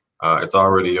States, it's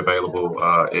already available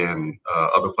in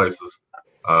other places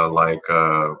like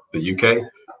the UK.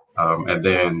 And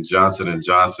then Johnson &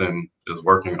 Johnson is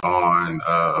working on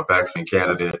a vaccine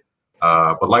candidate.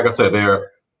 But like I said, there are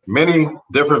many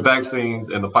different vaccines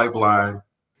in the pipeline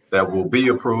that will be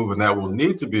approved and that will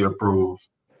need to be approved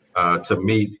to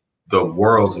meet the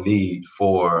world's need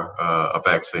for a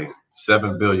vaccine.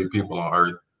 7 billion people on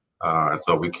Earth. And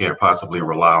so we can't possibly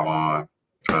rely on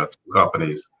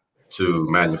companies to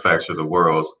manufacture the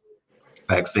world's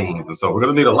vaccines. And so we're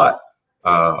going to need a lot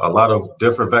of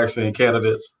different vaccine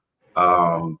candidates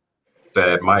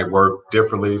that might work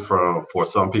differently for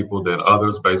some people than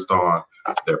others based on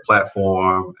their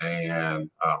platform and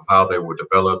how they were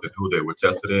developed and who they were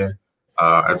tested in.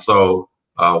 And so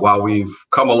while we've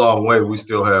come a long way, we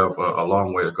still have a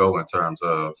long way to go in terms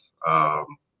of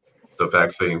the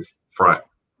vaccine front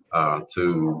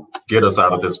to get us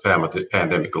out of this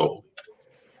pandemic globally.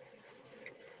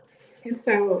 And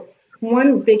so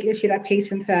one big issue that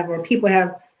patients have or people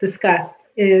have discussed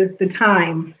is the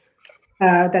time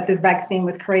that this vaccine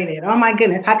was created. Oh my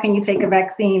goodness, how can you take a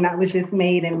vaccine that was just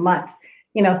made in months?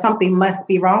 You know, something must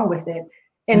be wrong with it.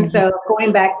 And so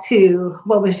going back to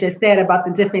what was just said about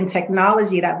the different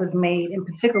technology that was made, and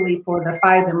particularly for the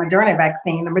Pfizer Moderna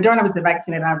vaccine, the Moderna was the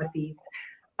vaccine that I received.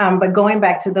 But going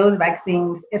back to those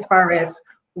vaccines, as far as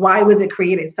why was it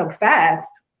created so fast,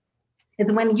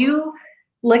 is when you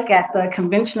look at the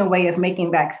conventional way of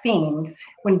making vaccines,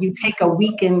 when you take a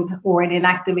weakened or an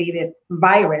inactivated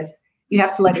virus, you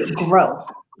have to let it grow.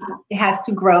 It has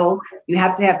to grow. You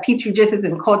have to have petri dishes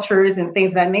and cultures and things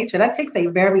of that nature. That takes a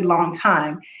very long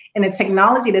time. And the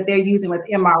technology that they're using with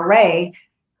mRNA,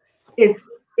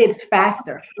 it's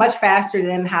faster, much faster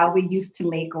than how we used to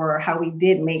make or how we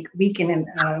did make weakened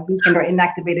or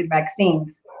inactivated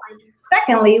vaccines.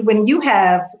 Secondly, when you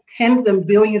have tens of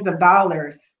billions of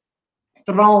dollars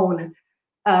thrown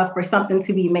for something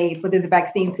to be made, for this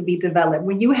vaccine to be developed,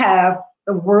 when you have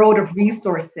the world of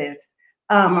resources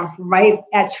right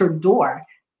at your door,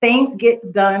 things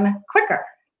get done quicker.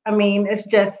 I mean, it's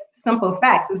just simple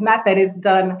facts. It's not that it's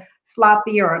done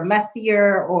sloppier or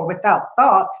messier or without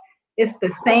thought. It's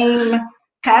the same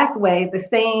pathway, the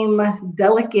same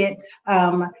delicate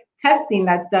testing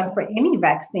that's done for any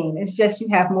vaccine. It's just you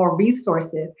have more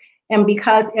resources. And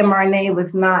because mRNA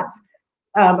was not,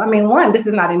 this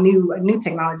is not a new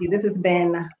technology. This has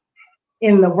been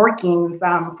in the workings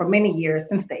for many years,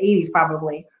 since the 80s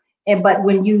probably. But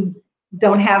when you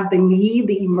don't have the need,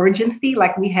 the emergency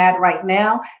like we had right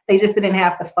now, they just didn't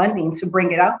have the funding to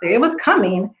bring it out there. It was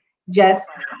coming,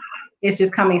 it's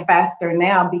just coming faster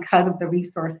now because of the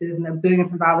resources and the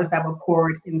billions of dollars that were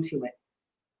poured into it.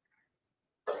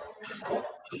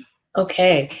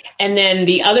 Okay. And then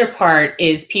the other part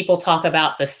is people talk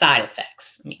about the side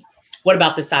effects. I mean, what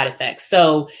about the side effects?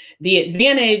 So the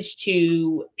advantage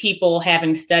to people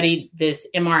having studied this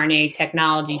mRNA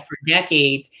technology for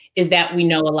decades is that we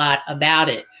know a lot about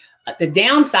it. The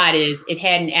downside is it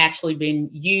hadn't actually been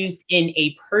used in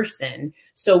a person,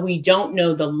 so we don't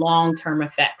know the long-term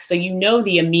effects. So you know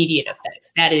the immediate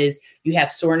effects. That is, you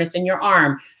have soreness in your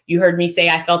arm. You heard me say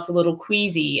I felt a little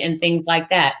queasy and things like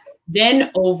that. Then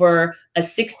over a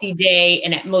 60-day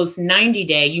and at most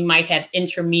 90-day, you might have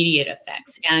intermediate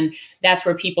effects. And that's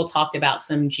where people talked about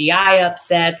some GI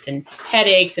upsets and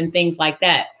headaches and things like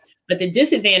that. But the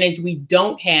disadvantage we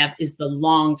don't have is the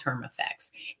long-term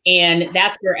effects. And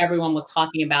that's where everyone was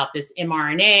talking about this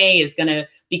mRNA is going to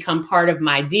become part of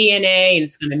my DNA and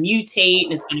it's going to mutate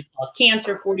and it's going to cause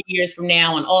cancer 40 years from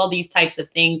now and all these types of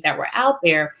things that were out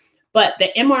there. But the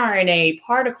mRNA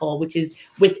particle, which is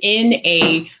within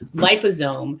a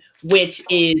liposome, which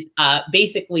is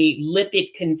basically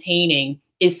lipid containing,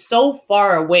 is so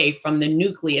far away from the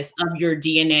nucleus of your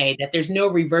DNA that there's no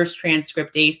reverse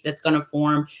transcriptase that's going to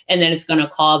form, and then it's going to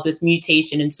cause this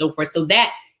mutation and so forth. So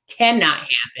that cannot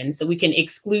happen. So we can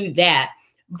exclude that.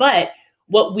 But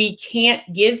what we can't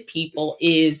give people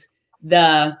is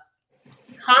the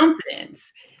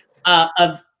confidence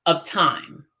of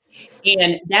time.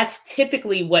 And that's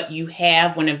typically what you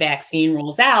have when a vaccine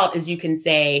rolls out is you can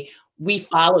say, we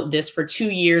followed this for 2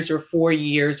 years or 4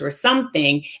 years or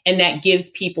something, and that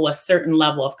gives people a certain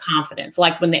level of confidence.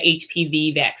 Like when the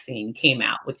HPV vaccine came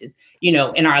out, which is, in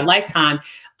our lifetime,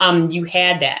 you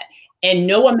had that. And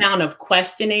no amount of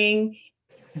questioning,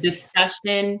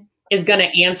 discussion is going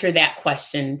to answer that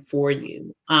question for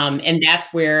you. And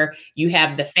that's where you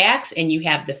have the facts and you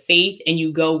have the faith and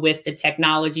you go with the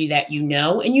technology that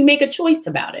and you make a choice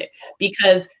about it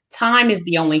because time is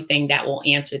the only thing that will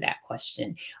answer that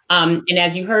question. And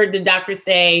as you heard the doctor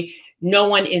say, no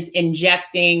one is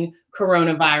injecting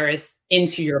coronavirus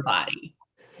into your body,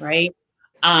 right?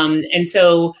 And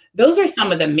so those are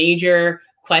some of the major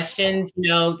questions,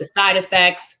 the side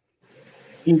effects,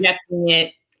 injecting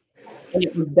it, and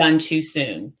it was done too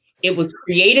soon. It was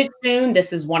created soon.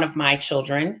 This is one of my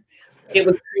children. It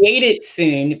was created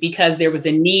soon because there was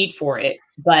a need for it,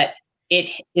 but it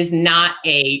is not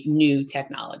a new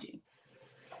technology.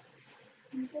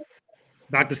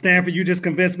 Dr. Stanford, you just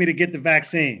convinced me to get the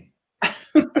vaccine.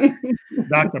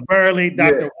 Dr. Burley,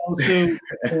 Dr. Wosu,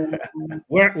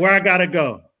 where I gotta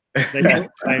go?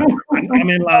 I'm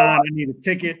in line. I need a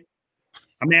ticket.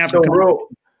 I mean,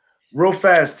 real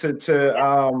fast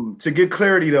to get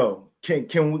clarity though.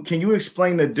 Can you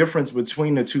explain the difference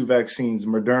between the two vaccines,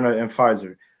 Moderna and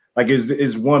Pfizer? Like,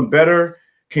 is one better?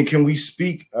 Can we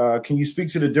speak? Can you speak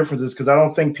to the differences? Because I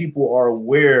don't think people are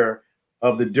aware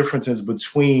of the differences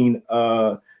between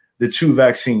the two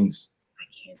vaccines.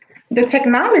 The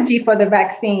technology for the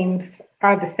vaccines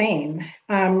are the same.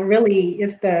 Really,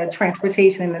 it's the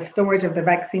transportation and the storage of the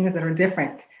vaccines that are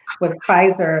different. With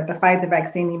Pfizer, the Pfizer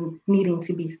vaccine needing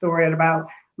to be stored at about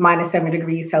 -7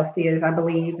 degrees Celsius, I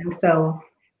believe. And so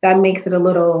that makes it a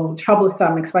little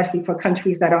troublesome, especially for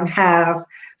countries that don't have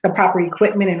the proper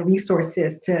equipment and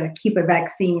resources to keep a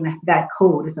vaccine that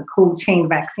cold. It's a cold chain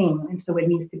vaccine. And so it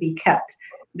needs to be kept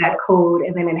that cold.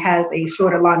 And then it has a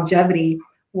shorter longevity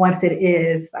once it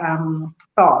is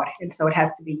thawed. And so it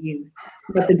has to be used.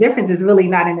 But the difference is really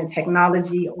not in the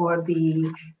technology or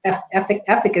the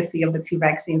efficacy of the two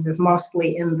vaccines. It's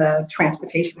mostly in the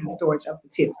transportation and storage of the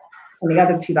two. And the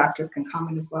other two doctors can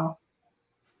comment as well.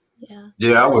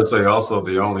 Yeah, I would say also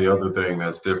the only other thing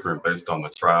that's different based on the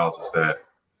trials is that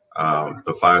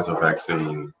the Pfizer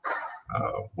vaccine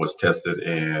was tested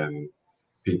in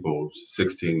people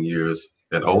 16 years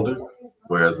and older,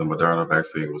 whereas the Moderna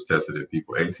vaccine was tested in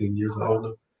people 18 years and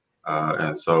older.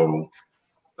 And so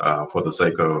for the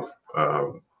sake of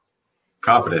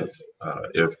confidence,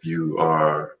 if you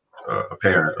are a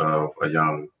parent of a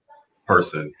young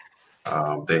person,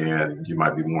 then you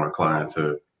might be more inclined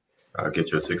to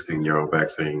get your 16-year-old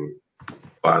vaccine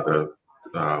by the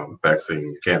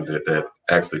vaccine candidate that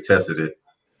actually tested it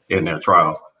in their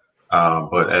trials.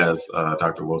 But as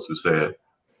Dr. Wosu said,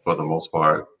 for the most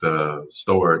part, the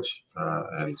storage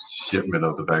and shipment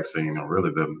of the vaccine are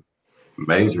really the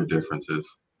major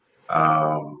differences.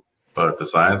 But the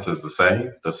science is the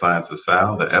same. The science is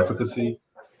sound. The efficacy,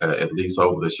 at least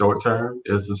over the short term,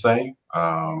 is the same.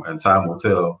 And time will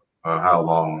tell how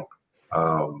long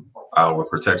our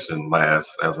protection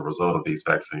lasts as a result of these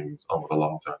vaccines over the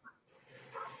long term.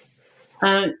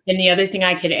 And the other thing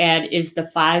I could add is the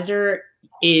Pfizer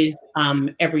is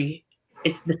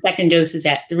it's the second dose is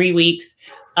at 3 weeks.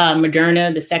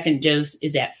 Moderna, the second dose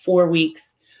is at 4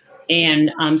 weeks.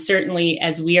 And certainly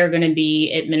as we are going to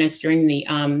be administering the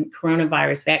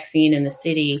coronavirus vaccine in the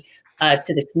city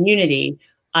to the community,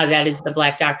 that is the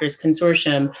Black Doctors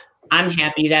Consortium, I'm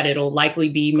happy that it'll likely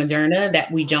be Moderna,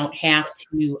 that we don't have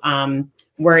to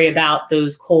worry about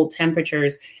those cold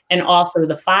temperatures. And also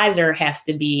the Pfizer has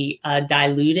to be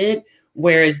diluted,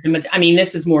 whereas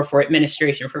this is more for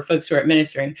administration, for folks who are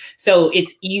administering. So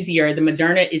it's easier. The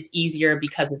Moderna is easier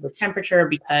because of the temperature,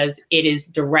 because it is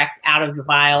direct out of the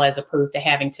vial as opposed to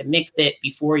having to mix it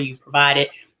before you provide it.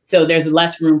 So there's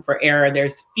less room for error.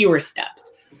 There's fewer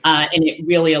steps. And it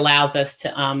really allows us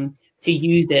to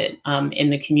use it in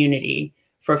the community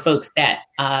for folks that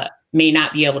may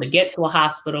not be able to get to a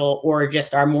hospital or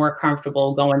just are more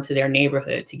comfortable going to their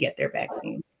neighborhood to get their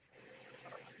vaccine.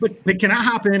 But can I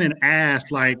hop in and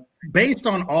ask, like, based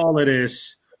on all of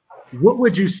this, what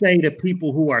would you say to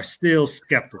people who are still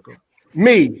skeptical?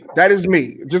 Me, that is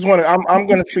me. Just want to. I'm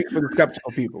going to speak for the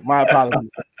skeptical people. My apologies.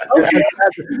 Okay.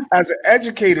 As an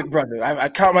educated brother, I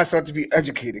count myself to be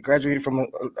educated. Graduated from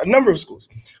a number of schools.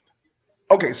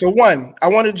 Okay, so one, I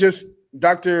want to just,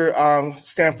 Dr.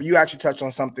 Stanford, you actually touched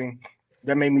on something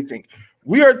that made me think.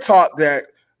 We are taught that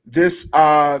this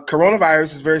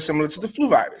coronavirus is very similar to the flu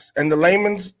virus, and the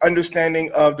layman's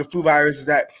understanding of the flu virus is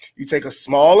that you take a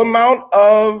small amount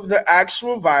of the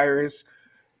actual virus,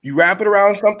 you wrap it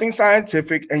around something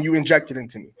scientific, and you inject it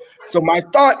into me. So my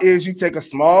thought is you take a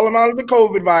small amount of the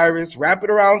COVID virus, wrap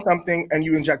it around something, and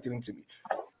you inject it into me.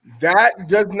 That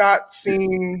does not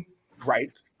seem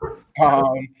right,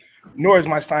 nor is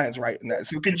my science right in that.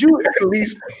 So could you at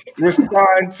least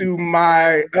respond to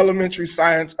my elementary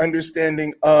science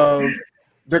understanding of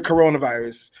the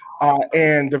coronavirus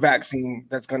and the vaccine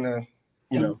that's going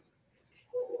to,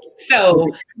 So,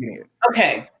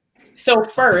 okay. So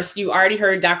first, you already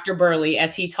heard Dr. Burley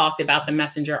as he talked about the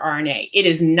messenger RNA. It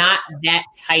is not that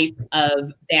type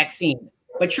of vaccine,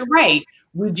 but you're right.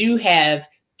 We do have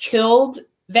killed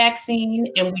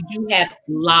vaccine and we do have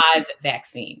live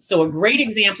vaccine. So a great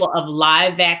example of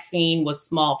live vaccine was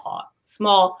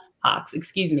smallpox,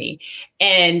 excuse me.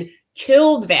 And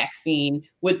killed vaccine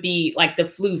would be like the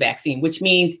flu vaccine, which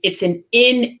means it's an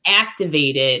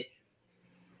inactivated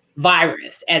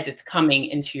virus as it's coming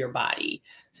into your body.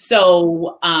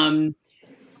 So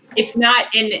it's not,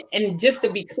 and just to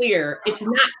be clear, it's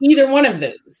not either one of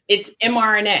those. It's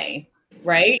mRNA,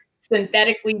 right?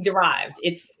 Synthetically derived.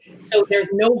 So there's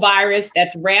no virus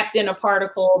that's wrapped in a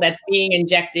particle that's being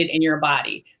injected in your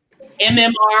body.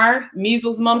 MMR,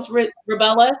 measles, mumps,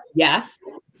 rubella, yes.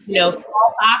 Smallpox,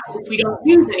 which we don't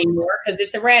use anymore because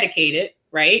it's eradicated,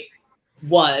 right?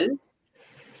 But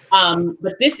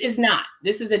this is not.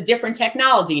 This is a different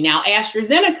technology. Now,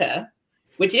 AstraZeneca,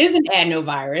 which is an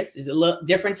adenovirus, is a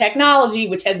different technology,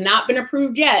 which has not been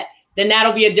approved yet. Then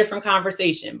that'll be a different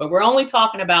conversation. But we're only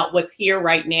talking about what's here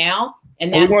right now.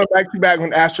 And we want to back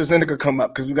when AstraZeneca come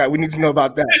up because we need to know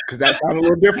about that because that sounds a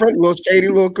little different, a little shady,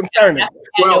 a little concerning.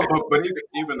 Well, but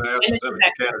even the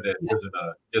AstraZeneca candidate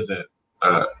isn't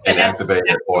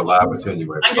inactivated or live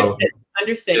attenuated.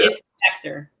 Understood. Yeah. It's a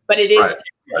vector, but it is right.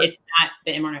 It's not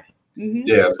the mRNA. Mm-hmm.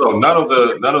 Yeah. So none of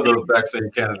those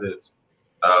vaccine candidates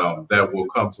that will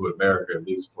come to America, at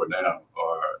least for now,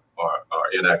 are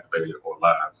inactivated or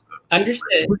live.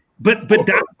 Understood. But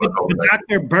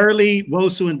Dr. Burley,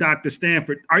 Wosu, and Dr.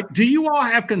 Stanford, do you all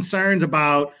have concerns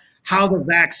about how the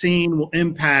vaccine will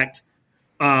impact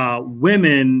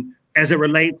women as it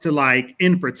relates to like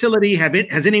infertility?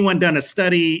 Has anyone done a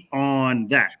study on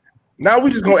that? Now we're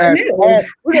just gonna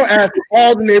ask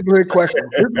all the neighborhood questions.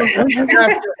 We're gonna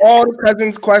ask all the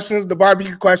cousins questions, the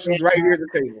barbecue questions right here at the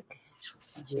table.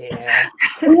 Yeah,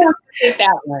 we have to take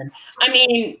that one. I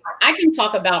mean, I can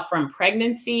talk about from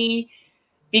pregnancy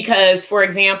because, for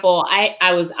example,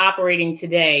 I was operating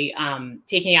today,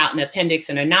 taking out an appendix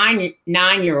in a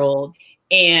nine-year-old,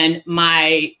 and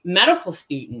my medical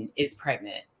student is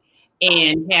pregnant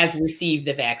and has received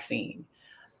the vaccine.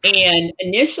 And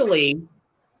initially,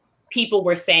 people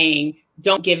were saying,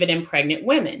 don't give it in pregnant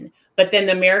women. But then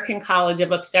the American College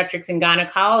of Obstetrics and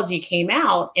Gynecology came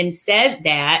out and said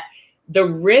that the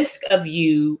risk of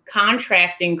you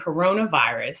contracting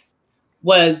coronavirus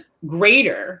was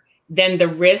greater than the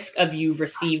risk of you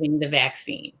receiving the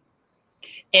vaccine.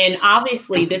 And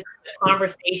obviously, this is a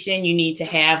conversation you need to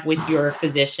have with your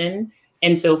physician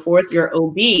and so forth, your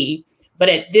OB. But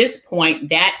at this point,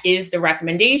 that is the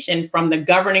recommendation from the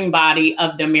governing body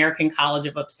of the American College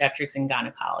of Obstetrics and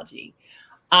Gynecology.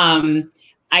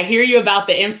 I hear you about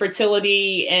the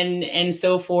infertility and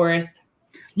so forth.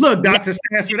 Look, Dr.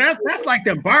 Stansford, that's like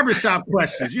the barbershop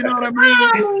questions. You know what I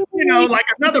mean? Like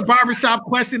another barbershop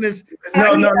question is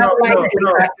no.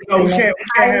 We can't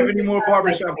have any more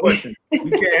barbershop questions.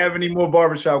 We can't have any more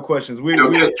barbershop questions.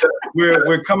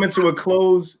 We're coming to a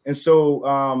close, and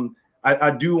so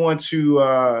I do want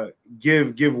to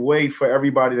give way for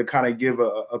everybody to kind of give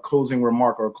a closing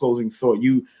remark or a closing thought.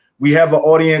 We have an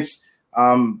audience.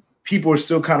 People are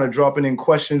still kind of dropping in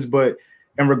questions, but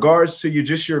in regards to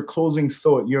your closing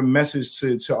thought, your message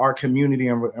to our community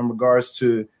in regards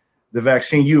to the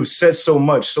vaccine, you've said so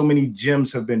much. So many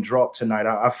gems have been dropped tonight.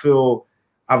 I feel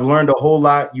I've learned a whole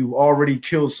lot. You've already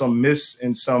killed some myths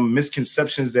and some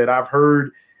misconceptions that I've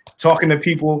heard talking to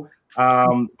people.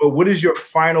 But what is your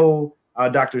final,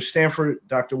 Dr. Stanford,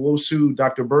 Dr. Wosu,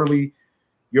 Dr. Burley,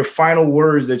 your final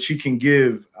words that you can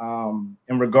give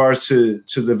in regards to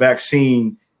the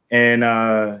vaccine and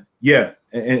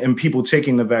and people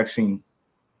taking the vaccine.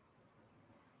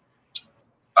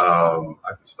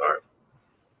 I can start.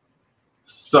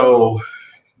 So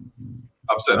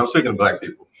I'm speaking to Black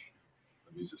people.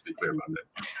 Let me just be clear about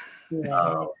that.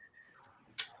 Yeah.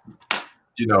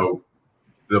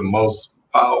 The most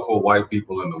powerful white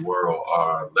people in the world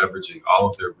are leveraging all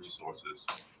of their resources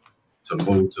to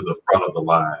move to the front of the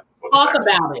line.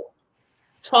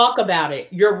 Talk about it.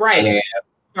 You're right. And,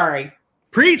 sorry.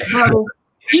 Preach, brother.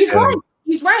 He's right.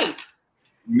 He's right.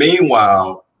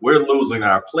 Meanwhile, we're losing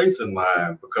our place in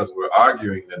line because we're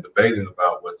arguing and debating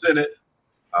about what's in it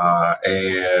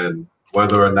and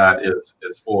whether or not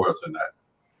it's for us or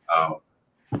not.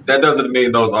 That doesn't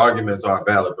mean those arguments aren't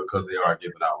valid because they are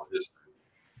given our history.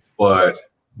 But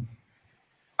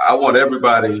I want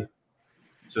everybody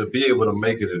to be able to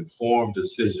make an informed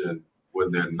decision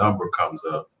when their number comes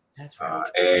up. That's right.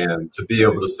 And to be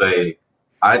able to say,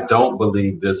 I don't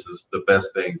believe this is the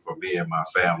best thing for me and my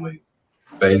family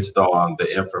based on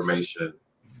the information,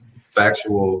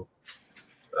 factual,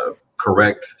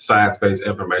 correct, science-based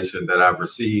information that I've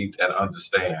received and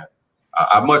understand.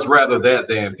 I'd much rather that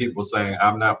than people saying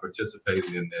I'm not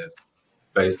participating in this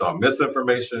based on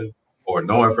misinformation or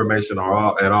no information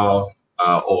at all,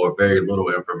 or very little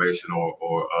information or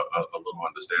a little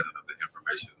understanding of the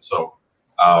information. So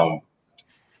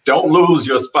don't lose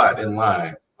your spot in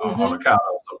line on account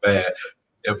of some bad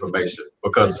information,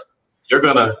 because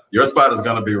your spot is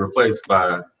gonna be replaced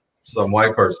by some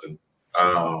white person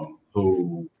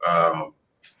who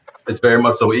is very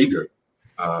much so eager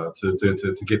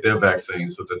to get their vaccine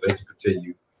so that they can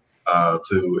continue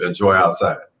to enjoy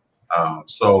outside.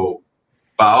 So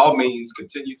by all means,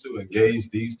 continue to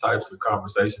engage these types of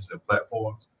conversations and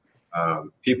platforms,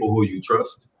 people who you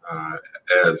trust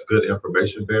as good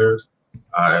information bearers.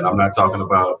 And I'm not talking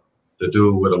about the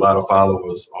dude with a lot of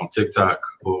followers on TikTok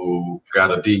who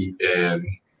got a D in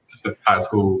high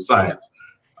school science,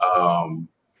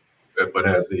 but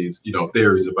has these,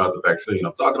 theories about the vaccine.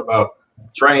 I'm talking about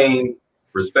trained,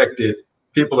 respected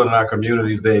people in our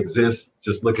communities. They exist.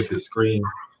 Just look at this screen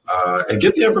and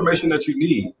get the information that you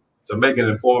need to make an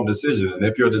informed decision. And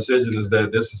if your decision is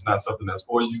that this is not something that's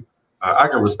for you, I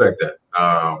can respect that.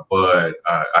 But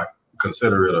I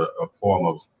consider it a form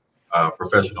of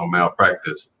professional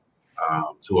malpractice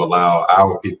to allow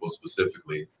our people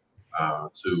specifically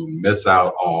to miss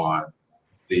out on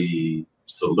the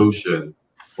solution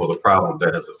for the problem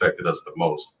that has affected us the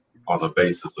most on the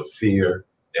basis of fear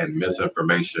and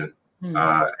misinformation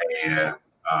and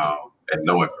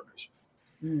no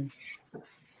information.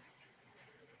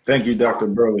 Thank you, Dr.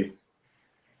 Burley.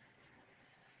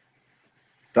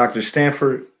 Dr.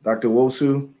 Stanford, Dr.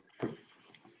 Wosu.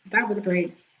 That was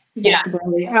great. Yeah, Dr.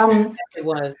 Burley. it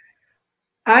was.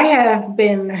 I have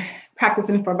been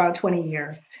practicing for about 20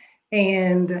 years.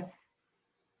 And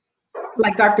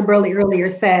like Dr. Burley earlier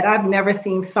said, I've never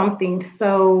seen something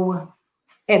so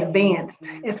advanced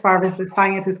as far as the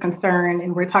science is concerned.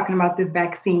 And we're talking about this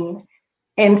vaccine.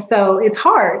 And so it's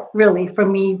hard, really, for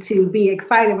me to be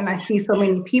excited when I see so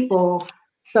many people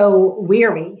so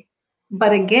weary.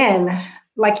 But again,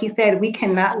 like he said, we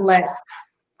cannot let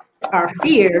our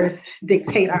fears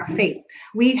dictate our fate.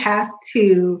 We have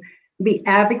to be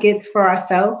advocates for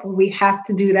ourselves. We have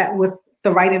to do that with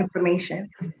the right information.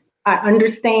 I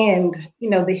understand,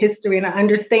 the history, and I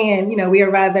understand, we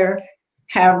would rather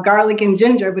have garlic and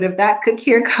ginger, but if that could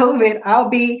cure COVID, I'll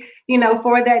be,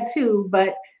 for that too.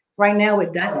 But right now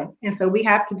it doesn't. And so we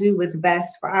have to do what's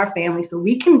best for our family so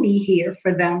we can be here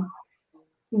for them.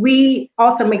 We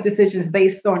also make decisions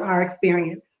based on our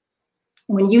experience.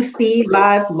 When you see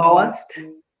lives lost,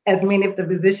 as many of the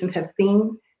physicians have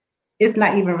seen, it's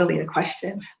not even really a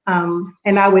question.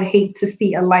 And I would hate to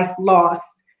see a life lost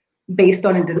based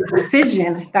on a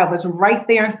decision that was right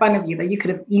there in front of you that you could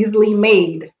have easily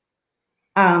made,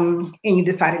 and you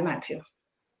decided not to.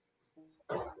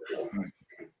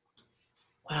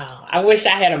 Wow. I wish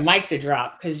I had a mic to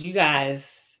drop because you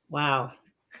guys, wow.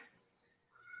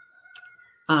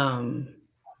 In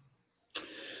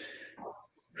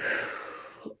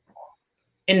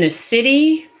the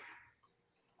city,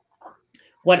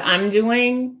 what I'm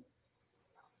doing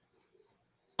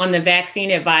on the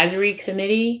vaccine advisory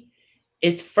committee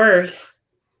is first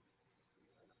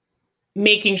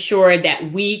making sure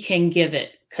that we can give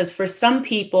it. Because for some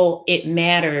people, it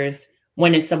matters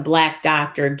when it's a Black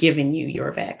doctor giving you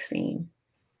your vaccine.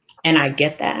 And I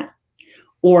get that.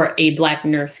 Or a Black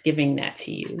nurse giving that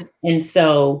to you. And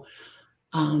so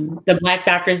the Black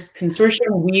Doctors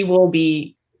Consortium, we will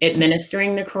be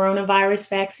administering the coronavirus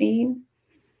vaccine.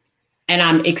 And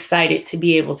I'm excited to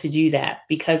be able to do that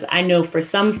because I know for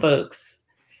some folks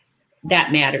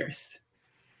that matters.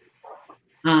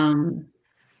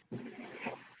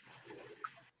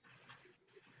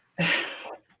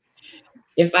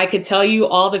 If I could tell you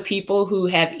all the people who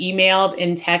have emailed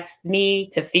and texted me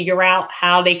to figure out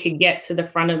how they could get to the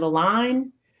front of the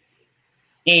line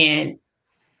and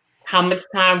how much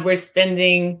time we're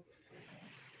spending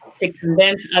to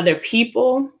convince other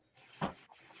people,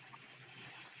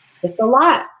 it's a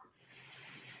lot.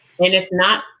 And it's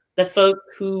not the folks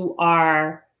who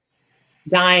are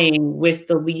dying with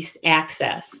the least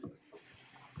access.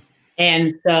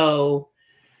 And so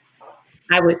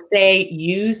I would say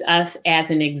use us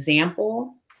as an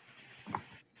example.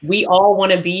 We all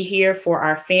want to be here for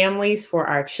our families, for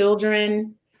our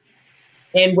children,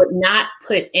 and would not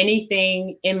put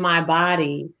anything in my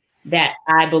body that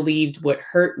I believed would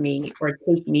hurt me or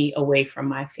take me away from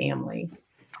my family.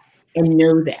 And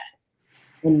know that.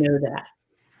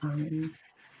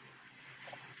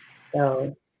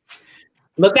 So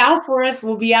look out for us.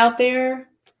 We'll be out there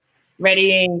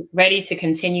ready to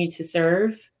continue to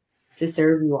serve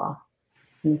you all.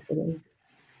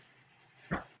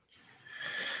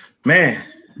 Man,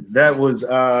 that was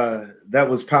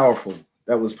powerful.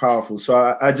 That was powerful.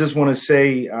 So I just want to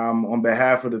say on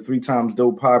behalf of the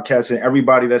 3xDope podcast and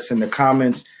everybody that's in the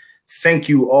comments, thank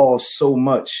you all so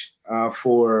much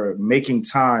for making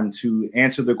time to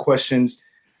answer the questions,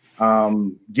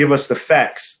 give us the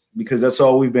facts, because that's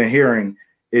all we've been hearing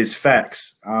is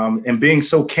facts, and being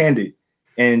so candid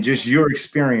and just your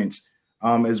experience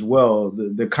as well.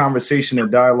 The conversation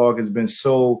and dialogue has been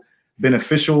so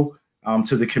beneficial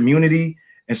to the community.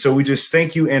 And so we just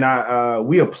thank you. And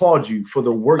we applaud you for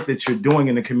the work that you're doing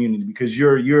in the community, because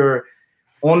you're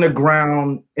on the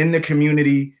ground in the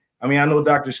community. I mean, I know,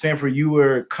 Dr. Stanford, you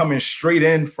were coming straight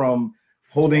in from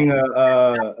holding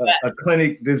a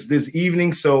clinic this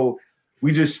evening. So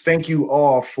we just thank you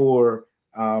all for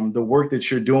the work that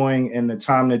you're doing and the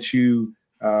time that you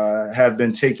have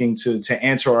been taking to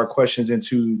answer our questions and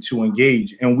to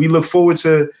engage. And we look forward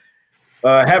to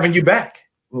having you back.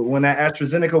 When that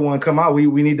AstraZeneca one come out, we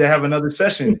need to have another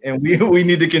session, and we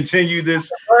need to continue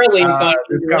this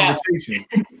conversation.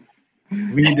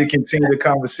 We need to continue the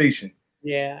conversation.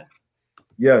 Yeah.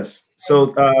 Yes.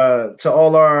 So to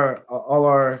all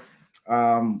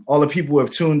the people who have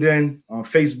tuned in on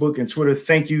Facebook and Twitter,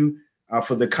 thank you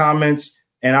for the comments.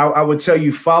 And I would tell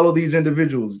you, follow these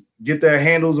individuals, get their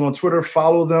handles on Twitter,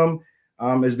 follow them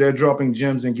as they're dropping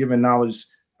gems and giving knowledge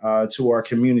to our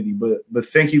community. But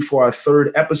thank you for our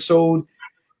third episode,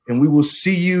 and we will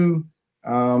see you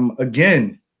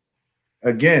again.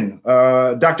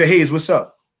 Dr. Hayes, what's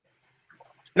up?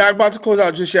 Not about to close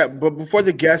out just yet, but before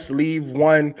the guests leave,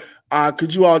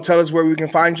 could you all tell us where we can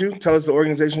find you? Tell us the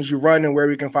organizations you run and where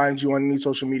we can find you on any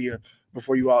social media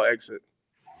before you all exit.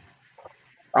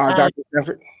 Dr.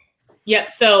 Stanford?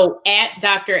 Yep. So at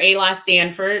Dr. Ayla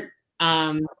Stanford,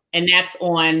 and that's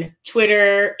on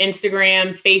Twitter,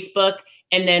 Instagram, Facebook,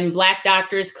 and then Black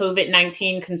Doctors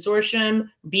COVID-19 Consortium,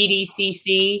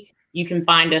 BDCC. You can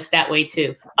find us that way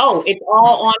too. Oh, it's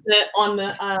all on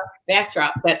the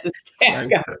backdrop that the staff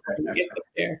got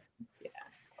there. Yeah.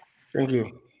 Thank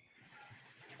you.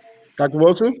 Dr.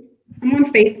 Wilson? I'm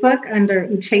on Facebook under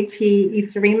Uchechi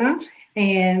Isarima,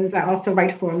 and I also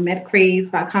write for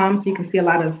medcraze.com, so you can see a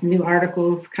lot of new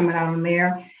articles coming out on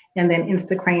there. And then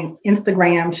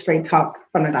Instagram straight talk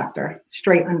from the doctor,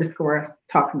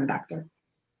 _talk from the doctor.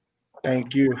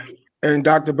 Thank you. And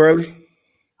Dr. Burley?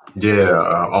 Yeah,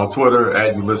 on Twitter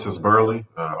at Ulysses Burley,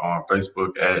 on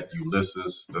Facebook at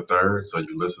Ulysses the Third, so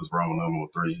Ulysses Roman numeral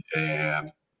 3,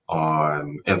 and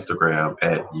on Instagram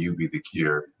at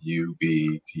UBTheCure,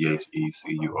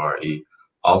 UBTHECURE.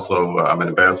 Also, I'm an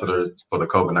ambassador for the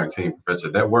COVID-19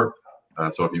 Prevention Network.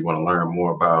 So if you want to learn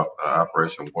more about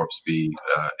Operation Warp Speed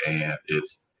and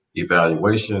its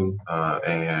evaluation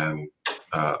and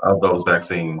of those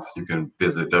vaccines, you can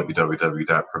visit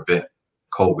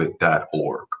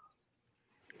www.preventcovid.org.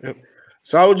 Yep.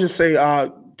 So I would just say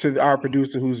to our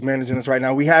producer who's managing us right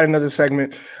now, we had another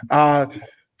segment.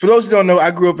 For those who don't know,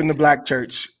 I grew up in the Black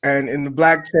church, and in the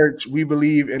Black church, we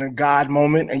believe in a God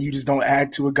moment, and you just don't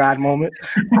add to a God moment.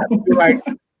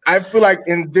 I feel like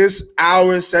in this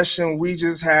hour session, we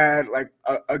just had like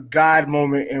a God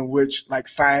moment in which like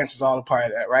science is all a part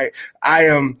of that, right? I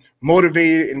am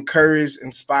motivated, encouraged,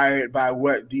 inspired by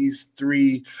what these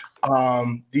three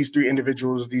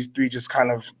individuals, these three just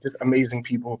kind of just amazing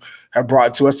people have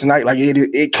brought to us tonight. Like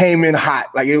it came in hot,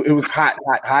 like it was hot.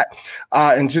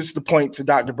 And just the point to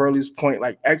Dr. Burley's point,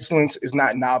 like excellence is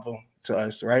not novel to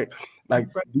us, right? Like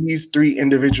these 3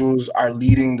 individuals are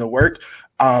leading the work.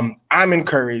 I'm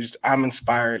encouraged. I'm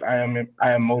inspired. I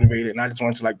am motivated. And I just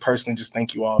wanted to like personally just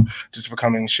thank you all just for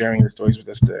coming and sharing your stories with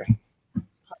us today.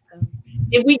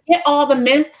 Did we get all the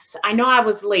myths? I know I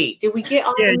was late. Did we get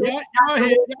all the myths? Y'all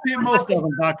hit most of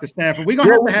them, Dr. Stanford. We're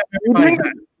going to have everybody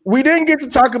back. We didn't get to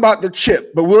talk about the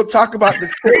chip, but we'll talk about the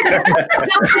chip.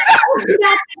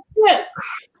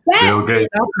 Bill Gates.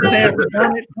 Dr. Stanford,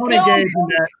 don't engage in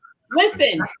that.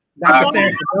 Listen. Dr.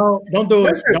 Stanford, don't do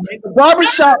it. The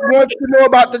barbershop wants to know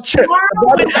about the chip. The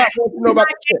barbershop wants to know about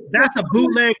the chip. That's a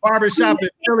bootleg barbershop in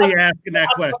Philly asking that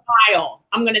question. Vial.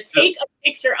 I'm going to take a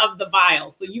picture of the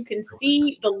vial so you can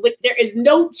see there is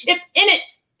no chip in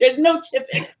it. There's no chip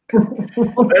in it.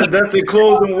 That's the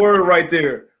closing word right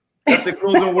there. That's the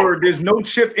closing word. There's no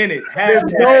chip in it. Hashtag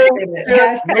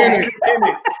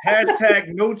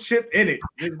no chip in it.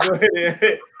 Just go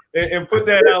ahead and put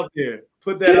that out there.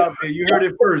 Put that out there. You heard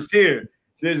it first here.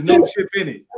 There's no chip in it.